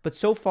it. But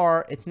so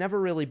far, it's never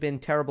really been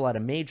terrible at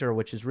a major,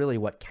 which is really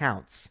what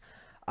counts.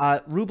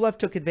 Rublev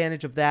took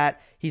advantage of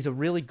that. He's a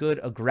really good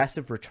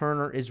aggressive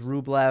returner, is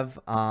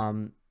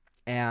Rublev,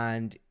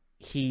 and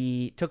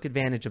he took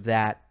advantage of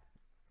that.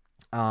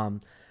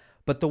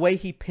 But the way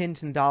he pinned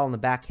Nadal in the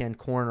backhand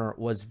corner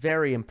was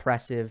very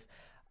impressive.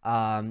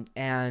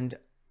 And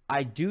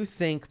I do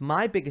think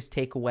my biggest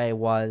takeaway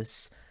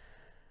was,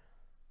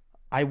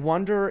 I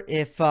wonder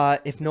if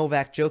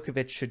Novak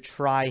Djokovic should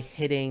try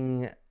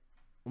hitting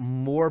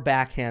more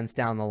backhands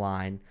down the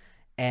line.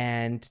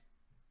 And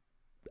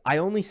I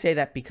only say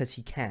that because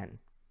he can.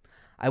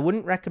 I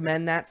wouldn't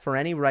recommend that for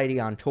any righty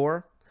on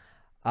tour.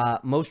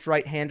 Most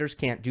right-handers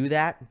can't do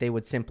that. They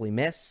would simply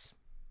miss.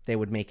 They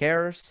would make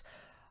errors.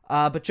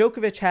 But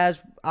Djokovic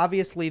has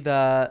obviously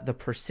the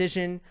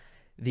precision,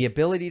 the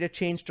ability to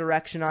change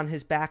direction on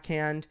his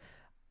backhand,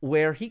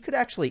 where he could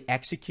actually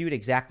execute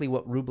exactly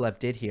what Rublev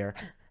did here.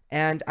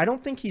 And I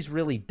don't think he's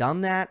really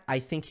done that. I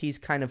think he's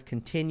kind of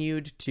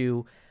continued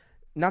to,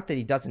 not that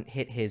he doesn't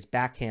hit his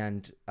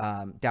backhand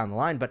down the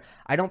line, but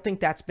I don't think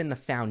that's been the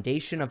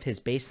foundation of his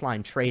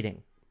baseline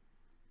trading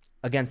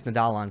against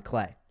Nadal on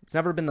clay. It's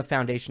never been the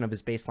foundation of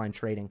his baseline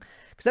trading,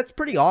 because that's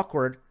pretty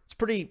awkward. It's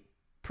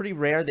pretty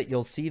rare that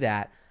you'll see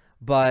that.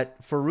 But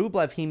for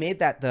Rublev, he made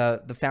that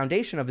the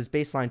foundation of his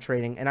baseline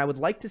trading, and I would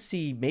like to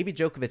see maybe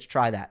Djokovic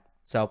try that.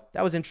 So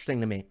that was interesting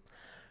to me.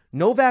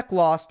 Novak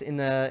lost in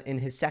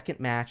his second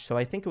match, so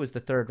I think it was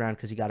the third round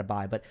because he got a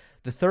bye, but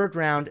the third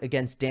round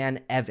against Dan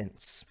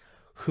Evans,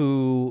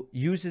 who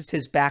uses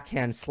his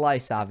backhand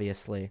slice,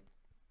 obviously.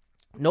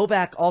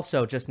 Novak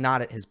also just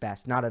not at his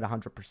best, not at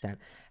 100%.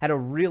 Had a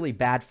really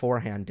bad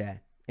forehand day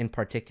in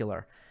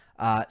particular.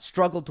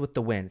 Struggled with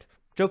the wind.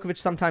 Djokovic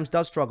sometimes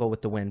does struggle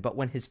with the wind, but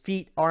when his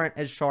feet aren't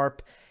as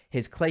sharp,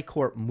 his clay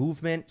court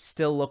movement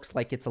still looks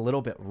like it's a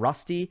little bit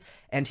rusty,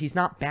 and he's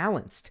not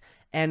balanced.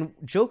 And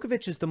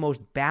Djokovic is the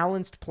most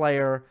balanced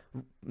player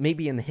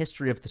maybe in the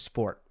history of the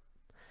sport.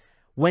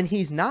 When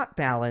he's not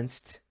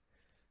balanced,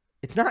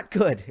 it's not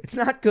good. It's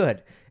not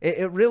good.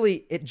 It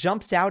really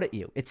jumps out at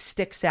you. It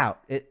sticks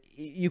out.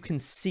 You can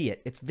see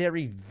it. It's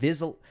very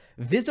visible.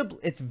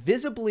 It's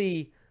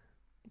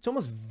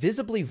almost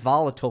visibly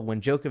volatile when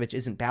Djokovic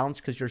isn't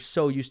balanced, because you're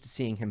so used to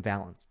seeing him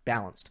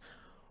balanced.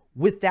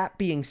 With that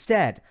being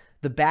said,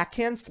 the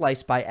backhand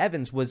slice by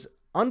Evans was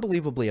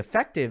unbelievably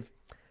effective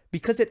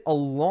because it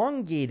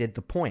elongated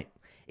the point.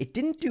 It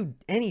didn't do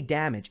any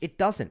damage. It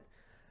doesn't.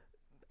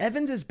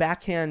 Evans's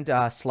backhand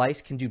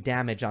slice can do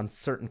damage on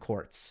certain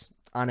courts.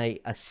 On a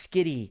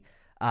skiddy,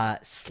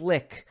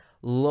 slick,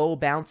 low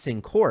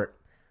bouncing court,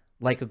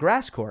 like a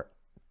grass court,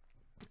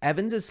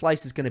 Evans's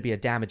slice is going to be a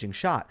damaging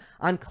shot.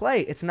 On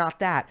clay, it's not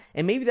that.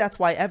 And maybe that's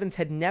why Evans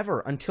had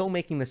never, until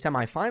making the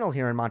semifinal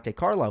here in Monte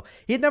Carlo,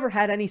 he had never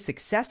had any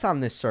success on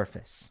this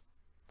surface.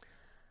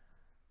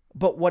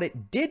 But what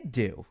it did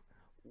do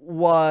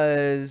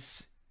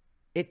was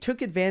it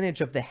took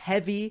advantage of the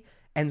heavy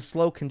and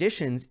slow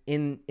conditions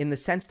in the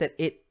sense that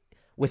it,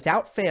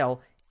 without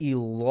fail,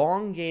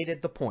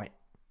 elongated the point.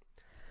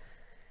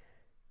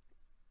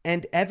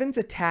 And Evans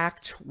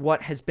attacked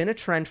what has been a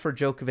trend for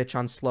Djokovic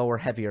on slower,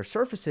 heavier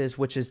surfaces,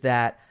 which is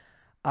that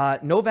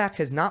Novak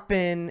has not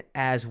been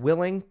as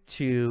willing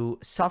to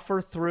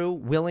suffer through,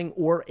 willing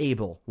or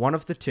able, one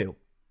of the two,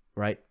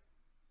 right?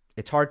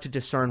 It's hard to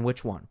discern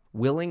which one,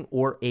 willing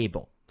or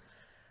able,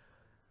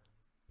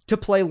 to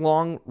play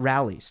long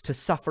rallies, to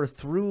suffer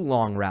through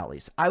long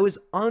rallies. I was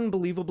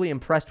unbelievably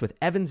impressed with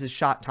Evans's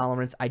shot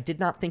tolerance. I did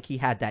not think he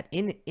had that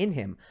in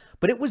him,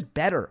 but it was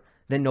better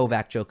than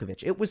Novak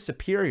Djokovic. It was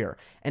superior.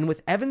 And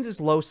with Evans's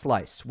low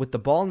slice, with the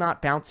ball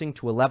not bouncing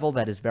to a level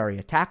that is very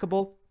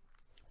attackable,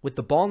 with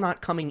the ball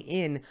not coming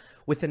in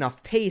with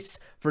enough pace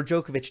for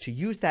Djokovic to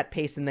use that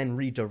pace and then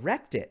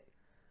redirect it,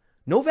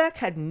 Novak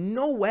had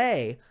no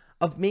way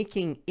of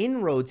making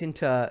inroads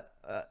into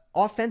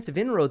offensive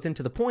inroads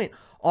into the point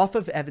off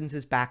of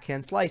Evans's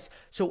backhand slice.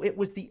 So it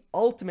was the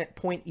ultimate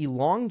point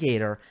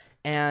elongator,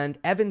 and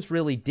Evans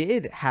really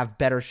did have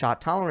better shot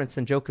tolerance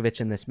than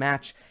Djokovic in this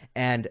match.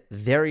 And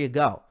there you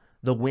go,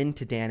 the win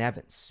to Dan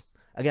Evans.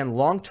 Again,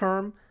 long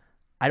term,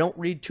 I don't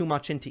read too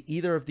much into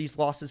either of these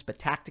losses, but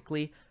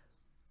tactically,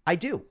 I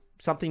do.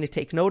 Something to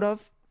take note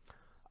of,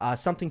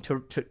 something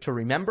to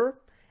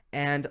remember,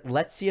 and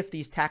let's see if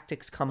these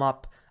tactics come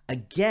up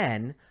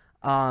again.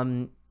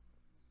 A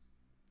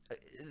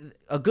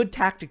good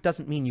tactic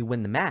doesn't mean you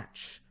win the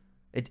match.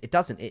 It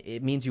doesn't.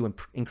 It means you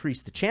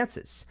increase the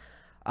chances.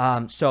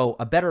 So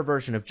a better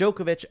version of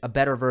Djokovic, a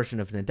better version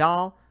of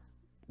Nadal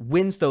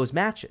wins those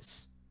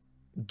matches.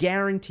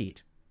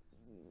 Guaranteed.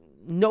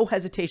 No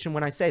hesitation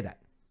when I say that.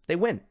 They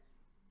win.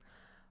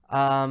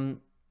 That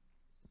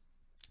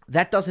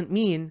doesn't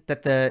mean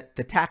that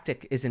the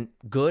tactic isn't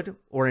good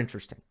or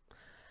interesting.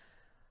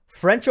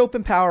 French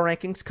Open Power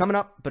Rankings coming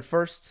up, but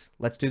first,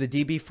 let's do the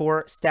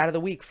DB4 Stat of the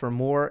Week. For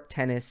more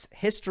tennis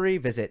history,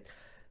 visit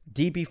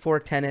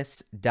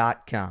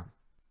db4tennis.com.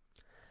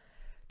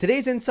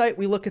 Today's insight,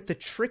 we look at the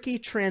tricky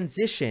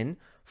transition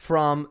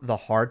from the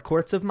hard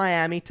courts of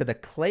Miami to the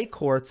clay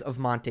courts of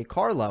Monte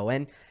Carlo.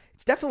 And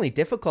it's definitely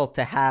difficult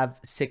to have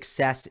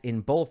success in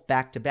both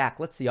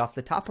back-to-back. Let's see, off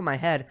the top of my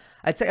head,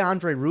 I'd say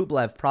Andrei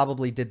Rublev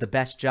probably did the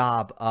best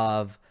job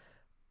of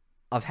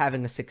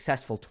having a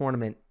successful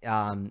tournament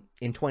in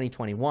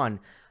 2021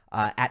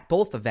 at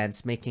both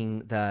events,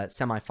 making the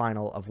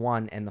semifinal of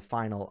one and the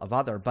final of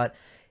other. But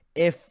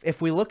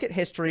if we look at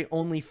history,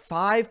 only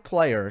 5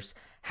 players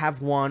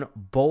have won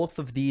both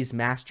of these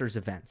Masters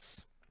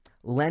events.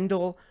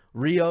 Lendl,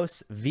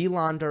 Rios,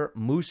 Wilander,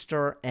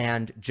 Muster,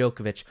 and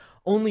Djokovic.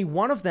 Only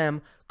one of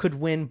them could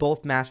win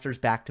both Masters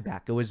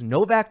back-to-back. It was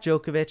Novak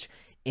Djokovic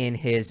in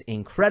his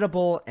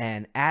incredible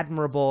and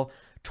admirable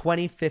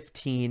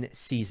 2015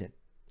 season.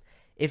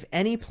 If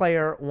any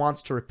player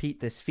wants to repeat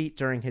this feat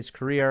during his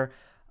career,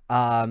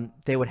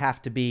 they would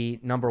have to be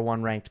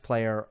 #1 ranked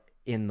player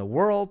in the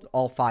world.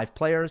 All 5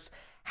 players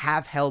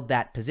have held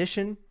that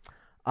position.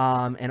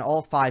 And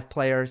all 5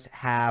 players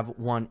have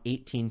won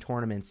 18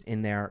 tournaments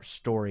in their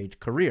storied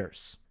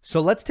careers. So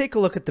let's take a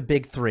look at the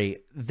big 3.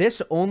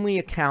 This only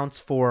accounts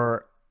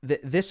for,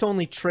 this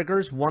only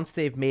triggers once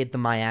they've made the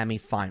Miami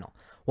final.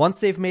 Once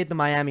they've made the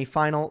Miami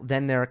final,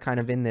 then they're kind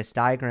of in this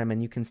diagram,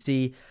 and you can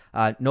see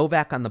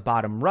Novak on the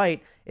bottom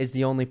right is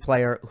the only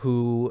player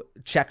who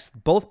checks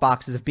both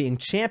boxes of being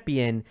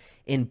champion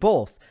in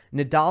both.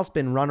 Nadal's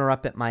been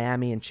runner-up at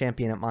Miami and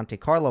champion at Monte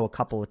Carlo a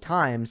couple of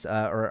times,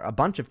 or a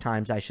bunch of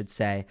times, I should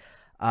say.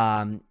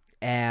 And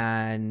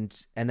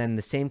then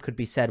the same could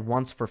be said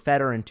once for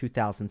Federer in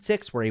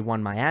 2006, where he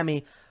won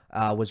Miami,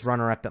 was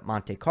runner-up at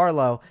Monte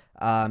Carlo.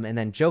 And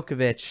then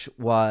Djokovic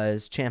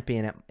was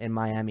champion in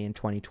Miami in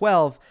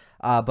 2012,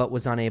 but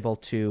was unable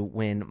to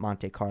win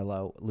Monte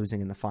Carlo, losing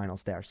in the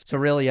finals there. So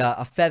really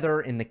a feather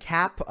in the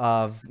cap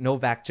of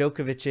Novak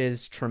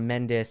Djokovic's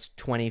tremendous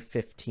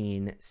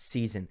 2015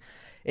 season.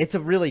 It's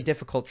a really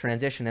difficult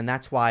transition, and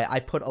that's why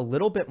I put a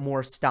little bit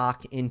more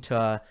stock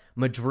into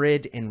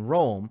Madrid and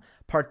Rome,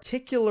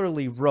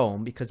 particularly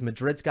Rome, because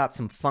Madrid's got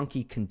some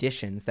funky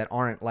conditions that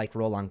aren't like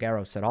Roland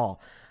Garros at all.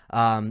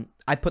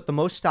 I put the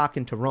most stock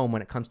into Rome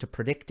when it comes to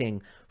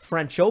predicting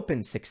French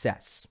Open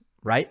success,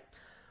 right?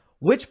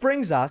 Which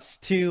brings us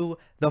to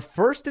the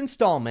first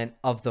installment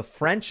of the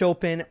French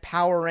Open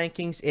Power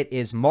Rankings. It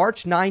is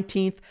March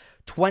 19th,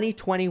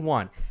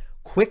 2021.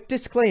 Quick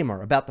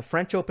disclaimer about the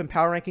French Open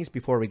Power Rankings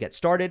before we get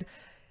started.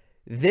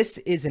 This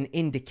is an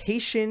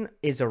indication,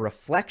 is a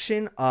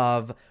reflection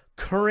of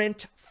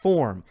current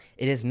form.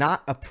 It is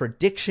not a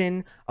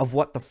prediction of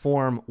what the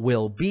form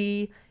will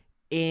be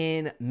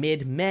in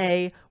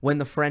mid-May when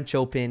the French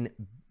Open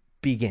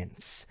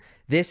begins.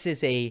 This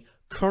is a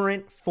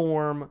current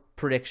form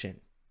prediction.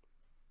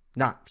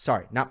 Not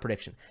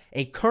prediction.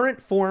 A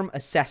current form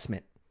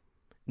assessment,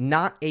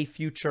 not a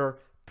future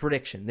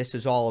prediction. This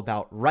is all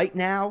about right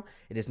now.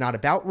 It is not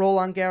about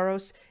Roland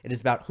Garros. It is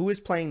about who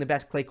is playing the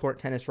best clay court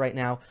tennis right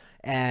now.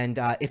 And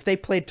if they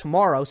played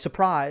tomorrow,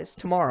 surprise,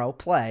 tomorrow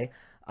play,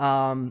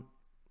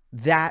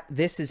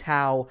 this is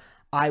how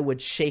I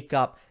would shake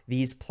up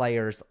these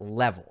players'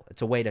 level.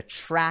 It's a way to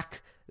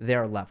track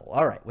their level.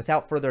 All right,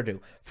 without further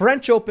ado,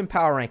 French Open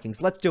Power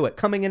Rankings. Let's do it.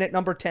 Coming in at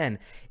number 10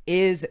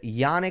 is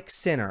Jannik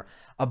Sinner.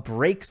 A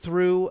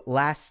breakthrough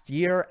last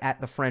year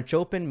at the French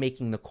Open,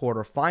 making the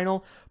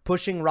quarterfinal,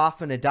 pushing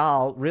Rafa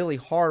Nadal really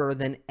harder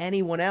than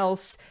anyone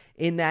else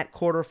in that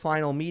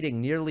quarterfinal meeting,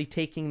 nearly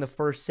taking the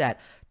first set.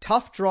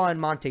 Tough draw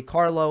in Monte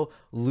Carlo,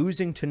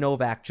 losing to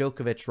Novak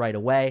Djokovic right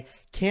away.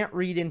 Can't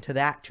read into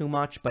that too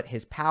much, but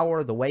his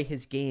power, the way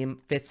his game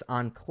fits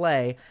on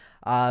clay,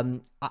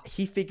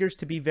 he figures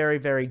to be very,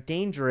 very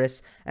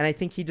dangerous, and I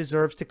think he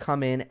deserves to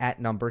come in at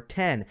number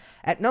 10.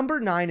 At number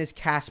 9 is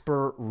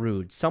Casper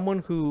Ruud, someone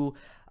who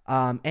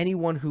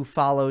anyone who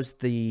follows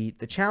the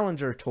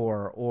Challenger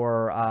Tour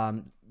or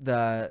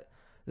the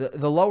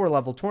lower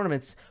level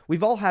tournaments,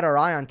 we've all had our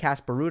eye on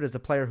Casper Ruud as a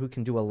player who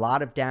can do a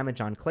lot of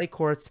damage on clay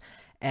courts.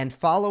 And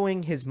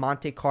following his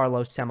Monte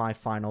Carlo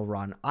semifinal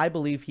run, I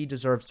believe he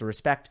deserves the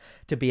respect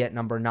to be at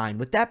number 9.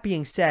 With that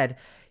being said,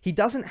 he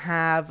doesn't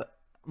have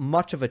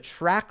much of a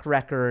track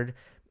record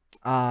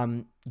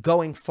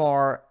going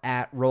far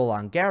at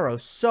Roland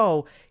Garros,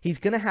 so he's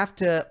going to have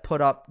to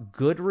put up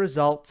good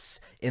results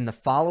in the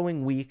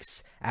following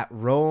weeks at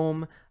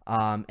Rome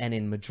and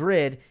in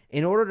Madrid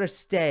in order to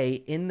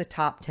stay in the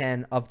top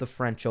 10 of the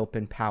French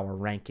Open Power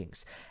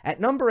Rankings.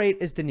 At number 8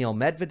 is Daniil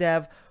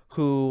Medvedev,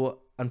 who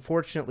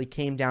unfortunately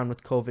came down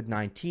with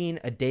COVID-19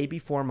 a day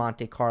before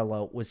Monte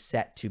Carlo was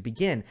set to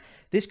begin.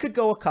 This could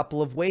go a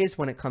couple of ways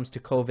when it comes to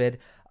COVID.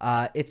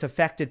 It's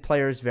affected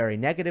players very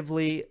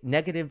negatively,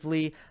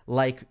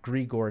 like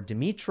Grigor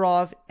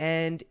Dimitrov,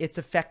 and it's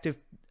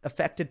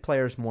affected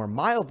players more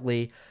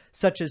mildly,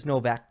 such as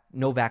Novak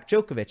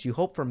Djokovic. You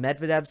hope for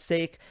Medvedev's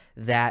sake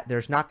that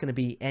there's not going to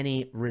be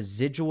any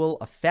residual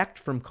effect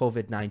from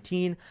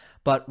COVID-19,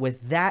 but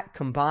with that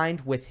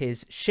combined with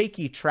his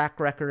shaky track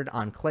record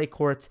on clay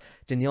courts,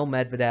 Daniil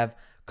Medvedev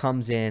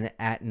comes in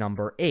at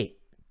number 8.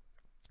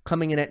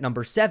 Coming in at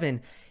number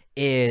 7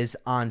 is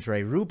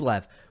Andrei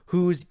Rublev,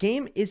 whose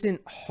game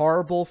isn't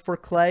horrible for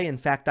clay. In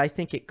fact, I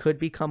think it could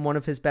become one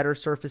of his better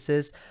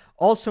surfaces.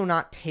 Also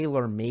not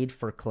tailor-made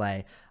for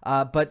clay.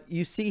 But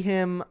you see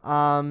him,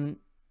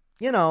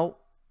 you know,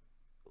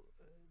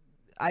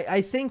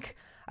 I think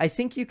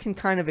you can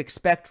kind of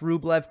expect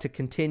Rublev to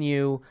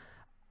continue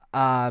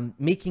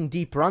making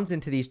deep runs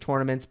into these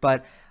tournaments,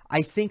 but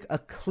I think a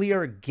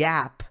clear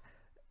gap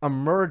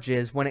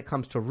emerges when it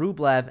comes to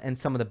Rublev and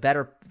some of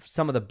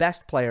the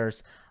best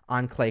players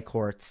on clay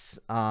courts.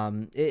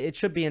 It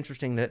should be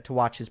interesting to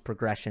watch his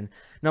progression.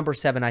 Number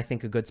 7, I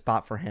think a good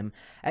spot for him.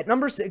 At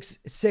number 6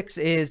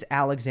 is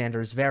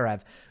Alexander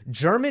Zverev.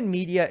 German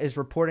media is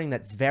reporting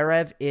that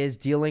Zverev is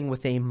dealing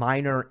with a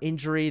minor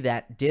injury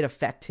that did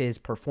affect his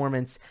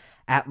performance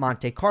at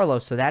Monte Carlo,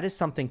 so that is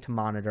something to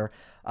monitor.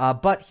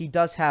 But he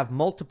does have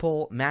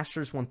multiple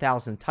Masters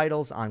 1000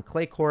 titles on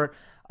clay court,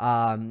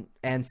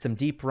 and some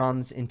deep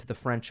runs into the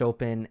French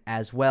Open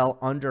as well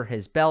under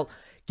his belt.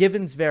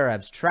 Given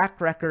Zverev's track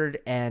record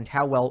and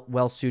how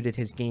well suited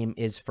his game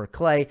is for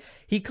clay,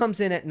 he comes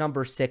in at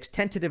number 6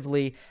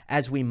 tentatively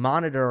as we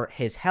monitor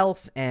his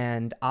health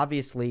and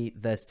obviously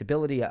the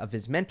stability of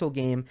his mental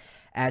game,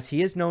 as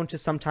he is known to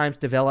sometimes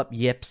develop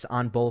yips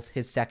on both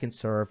his second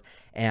serve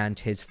and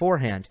his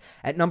forehand.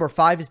 At number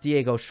 5 is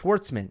Diego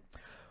Schwartzman,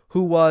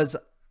 who was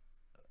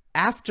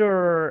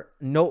after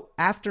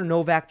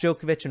Novak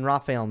Djokovic and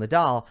Rafael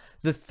Nadal,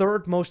 the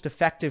third most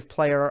effective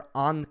player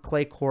on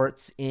clay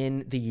courts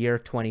in the year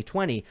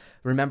 2020.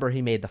 Remember,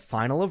 he made the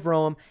final of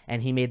Rome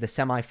and he made the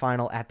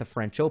semifinal at the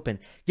French Open.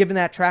 Given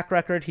that track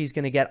record, he's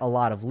going to get a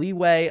lot of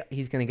leeway.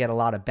 He's going to get a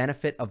lot of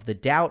benefit of the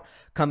doubt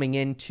coming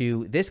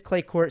into this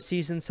clay court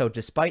season. So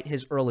despite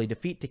his early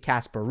defeat to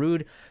Casper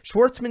Ruud,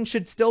 Schwartzman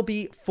should still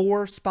be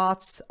 4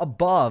 spots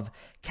above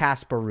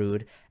Casper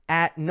Ruud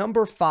at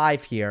number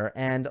 5 here,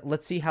 and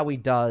let's see how he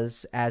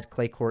does as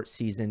clay court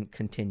season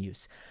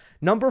continues.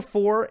 Number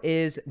 4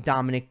 is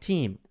Dominic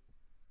Thiem,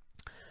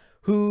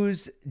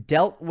 who's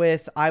dealt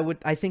with,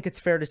 I think it's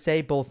fair to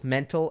say, both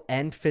mental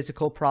and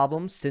physical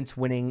problems since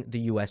winning the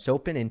US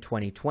Open in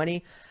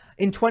 2020.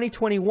 In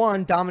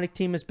 2021, Dominic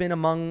Thiem has been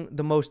among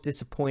the most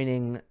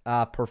disappointing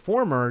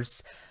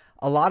performers.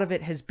 A lot of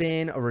it has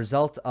been a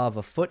result of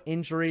a foot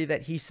injury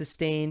that he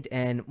sustained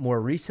and more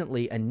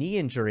recently a knee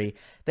injury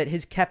that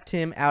has kept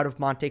him out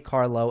of Monte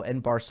Carlo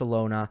and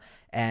Barcelona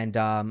and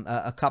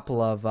a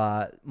couple of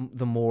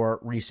the more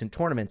recent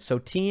tournaments. So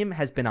Thiem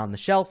has been on the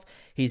shelf.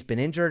 He's been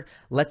injured.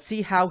 Let's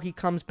see how he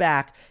comes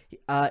back.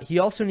 He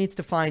also needs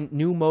to find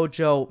new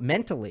mojo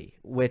mentally,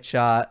 which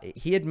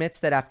he admits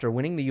that after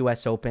winning the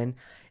US Open,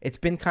 it's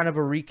been kind of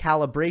a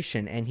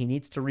recalibration and he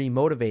needs to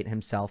remotivate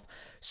himself.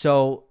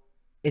 So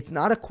it's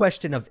not a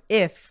question of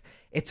if,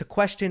 it's a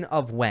question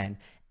of when.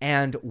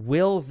 And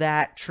will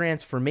that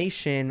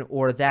transformation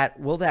or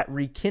will that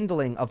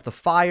rekindling of the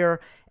fire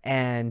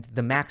and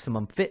the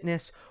maximum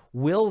fitness,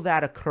 will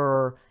that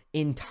occur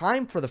in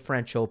time for the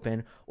French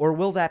Open, or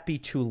will that be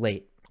too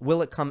late?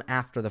 Will it come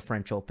after the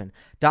French Open?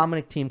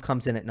 Dominic Thiem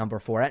comes in at number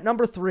 4. At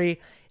number 3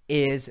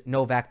 is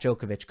Novak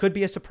Djokovic. Could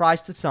be a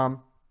surprise to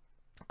some,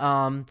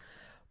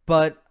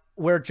 but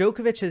where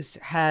Djokovic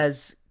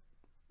has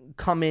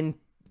come in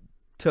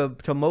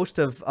to most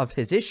of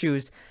his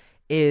issues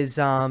is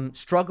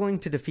struggling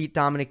to defeat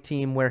Dominic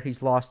Thiem, where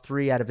he's lost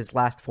 3 out of his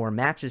last 4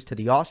 matches to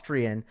the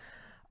Austrian.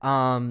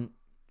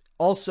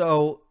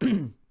 Also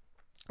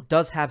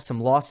does have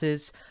some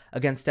losses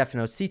against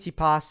Stefanos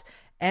Tsitsipas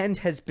and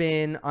has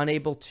been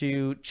unable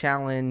to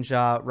challenge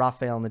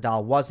Rafael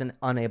Nadal, wasn't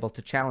unable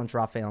to challenge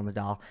Rafael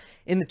Nadal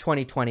in the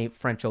 2020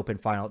 French Open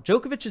final.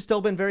 Djokovic has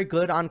still been very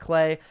good on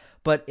clay,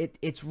 but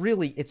it's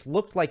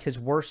looked like his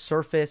worst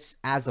surface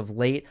as of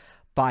late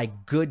by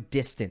good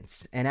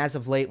distance. And as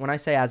of late, when I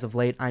say as of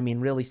late, I mean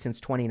really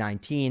since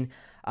 2019,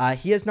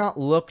 he has not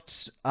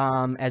looked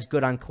as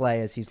good on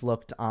clay as he's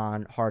looked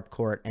on hard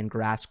court and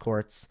grass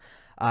courts.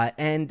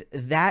 And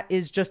that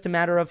is just a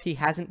matter of he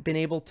hasn't been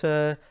able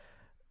to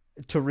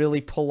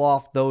really pull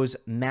off those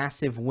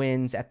massive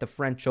wins at the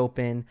French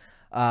Open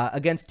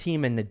against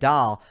Thiem and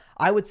Nadal.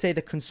 I would say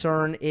the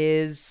concern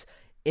is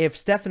if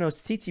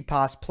Stefanos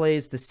Tsitsipas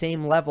plays the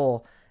same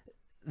level,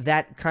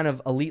 that kind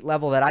of elite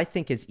level that I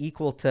think is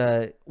equal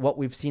to what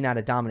we've seen out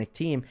of Dominic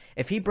Thiem,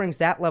 if he brings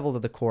that level to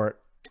the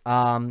court,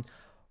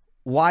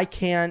 why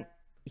can't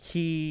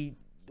he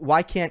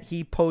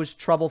pose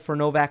trouble for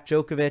Novak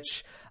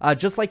Djokovic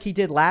just like he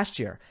did last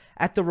year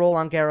at the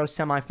Roland-Garros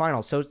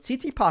semifinal? So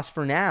Tsitsipas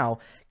for now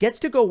gets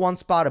to go 1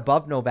 spot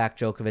above Novak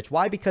Djokovic.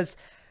 Why? Because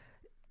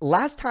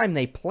last time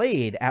they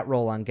played at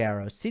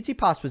Roland-Garros,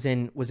 Tsitsipas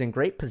was in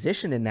great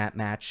position in that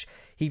match.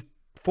 He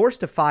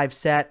forced a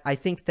 5-set. I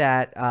think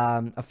that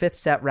a 5th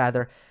set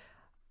rather.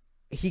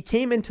 He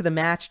came into the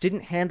match,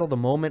 didn't handle the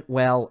moment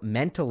well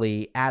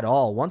mentally at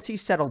all. Once he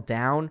settled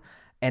down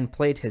and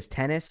played his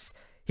tennis,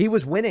 he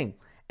was winning.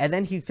 And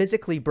then he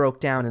physically broke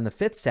down in the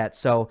 5th set.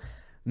 So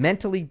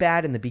mentally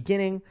bad in the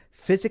beginning,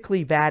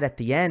 physically bad at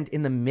the end.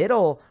 In the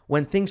middle,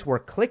 when things were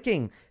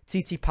clicking,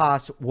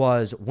 Tsitsipas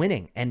was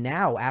winning. And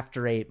now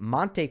after a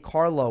Monte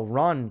Carlo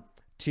run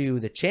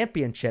to the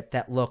championship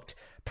that looked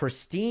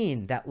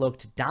pristine, that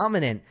looked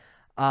dominant.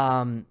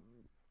 Tsitsipas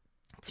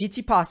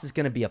is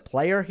going to be a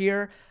player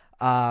here.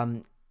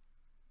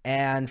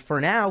 And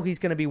for now, he's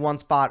going to be one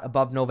spot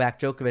above Novak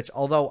Djokovic,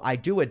 although I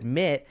do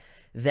admit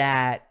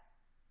that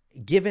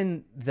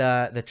given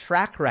the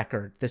track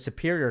record, the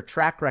superior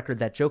track record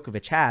that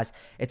Djokovic has,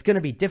 it's going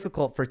to be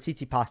difficult for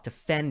Tsitsipas to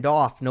fend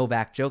off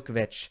Novak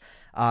Djokovic,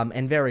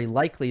 and very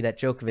likely that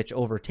Djokovic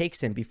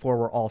overtakes him before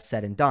we're all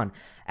said and done.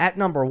 At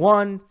number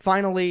 1,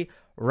 finally,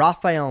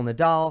 Rafael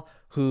Nadal,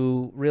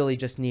 who really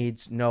just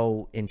needs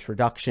no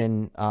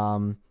introduction.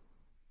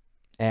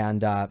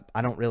 And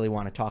I don't really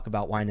want to talk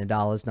about why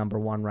Nadal is number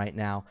 1 right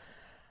now.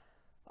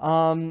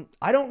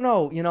 I don't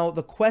know.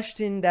 The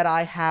question that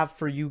I have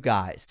for you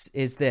guys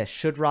is this: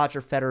 should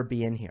Roger Federer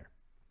be in here?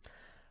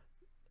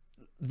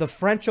 The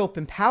French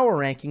Open Power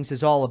Rankings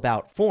is all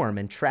about form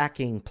and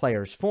tracking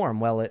players' form.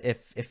 Well,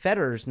 if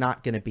Federer's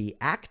not going to be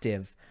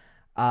active,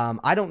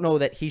 I don't know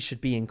that he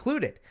should be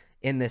included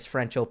in this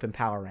French Open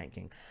Power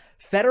Ranking.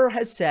 Federer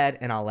has said,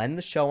 and I'll end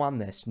the show on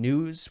this,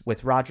 news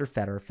with Roger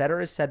Federer. Federer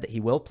has said that he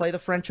will play the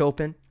French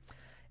Open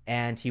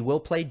and he will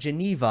play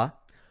Geneva,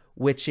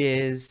 which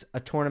is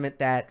a tournament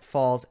that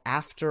falls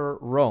after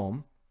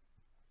Rome.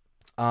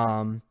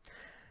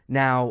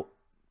 Now,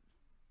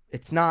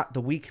 it's not the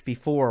week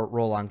before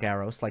Roland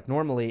Garros. Like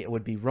normally it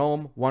would be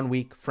Rome, 1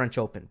 week, French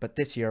Open. But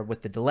this year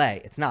with the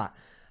delay, it's not.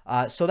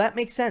 So that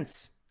makes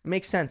sense. It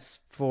makes sense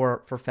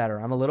for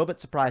Federer. I'm a little bit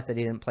surprised that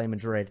he didn't play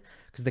Madrid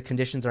because the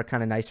conditions are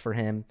kind of nice for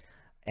him.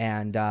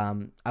 And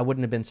I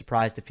wouldn't have been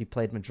surprised if he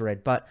played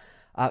Madrid. But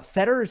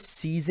Federer's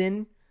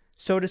season,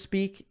 so to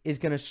speak, is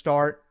going to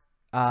start,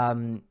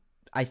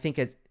 I think,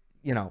 as,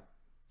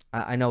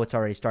 I know it's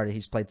already started.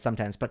 He's played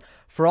sometimes. But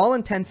for all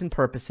intents and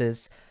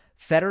purposes,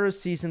 Federer's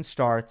season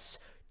starts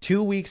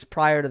 2 weeks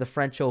prior to the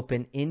French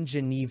Open in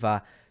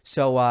Geneva.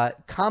 So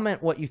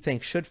comment what you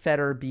think. Should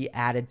Federer be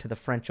added to the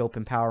French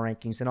Open Power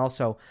Rankings? And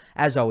also,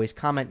 as always,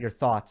 comment your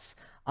thoughts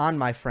on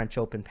my French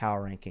Open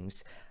Power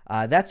Rankings.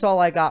 That's all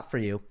I got for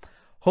you.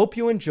 Hope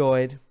you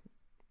enjoyed.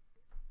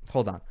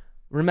 Hold on.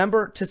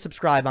 Remember to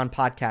subscribe on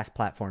podcast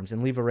platforms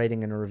and leave a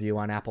rating and a review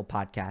on Apple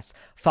Podcasts.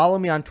 Follow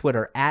me on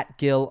Twitter at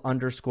 @Gil_Gross.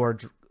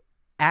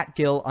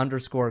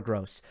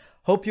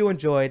 Hope you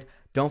enjoyed.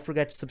 Don't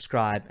forget to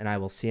subscribe, and I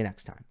will see you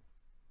next time.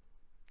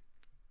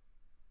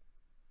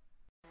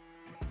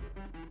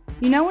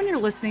 You know when you're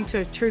listening to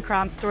a true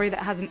crime story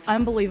that has an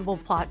unbelievable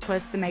plot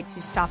twist that makes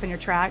you stop in your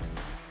tracks?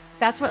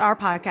 That's what our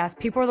podcast,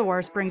 People Are the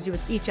Worst, brings you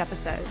with each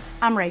episode.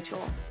 I'm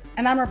Rachel.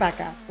 And I'm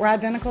Rebecca. We're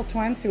identical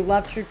twins who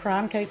love true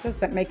crime cases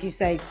that make you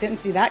say, didn't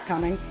see that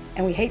coming,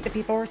 and we hate the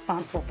people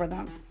responsible for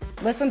them.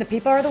 Listen to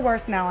People Are the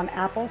Worst now on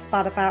Apple,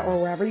 Spotify,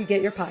 or wherever you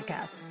get your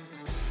podcasts.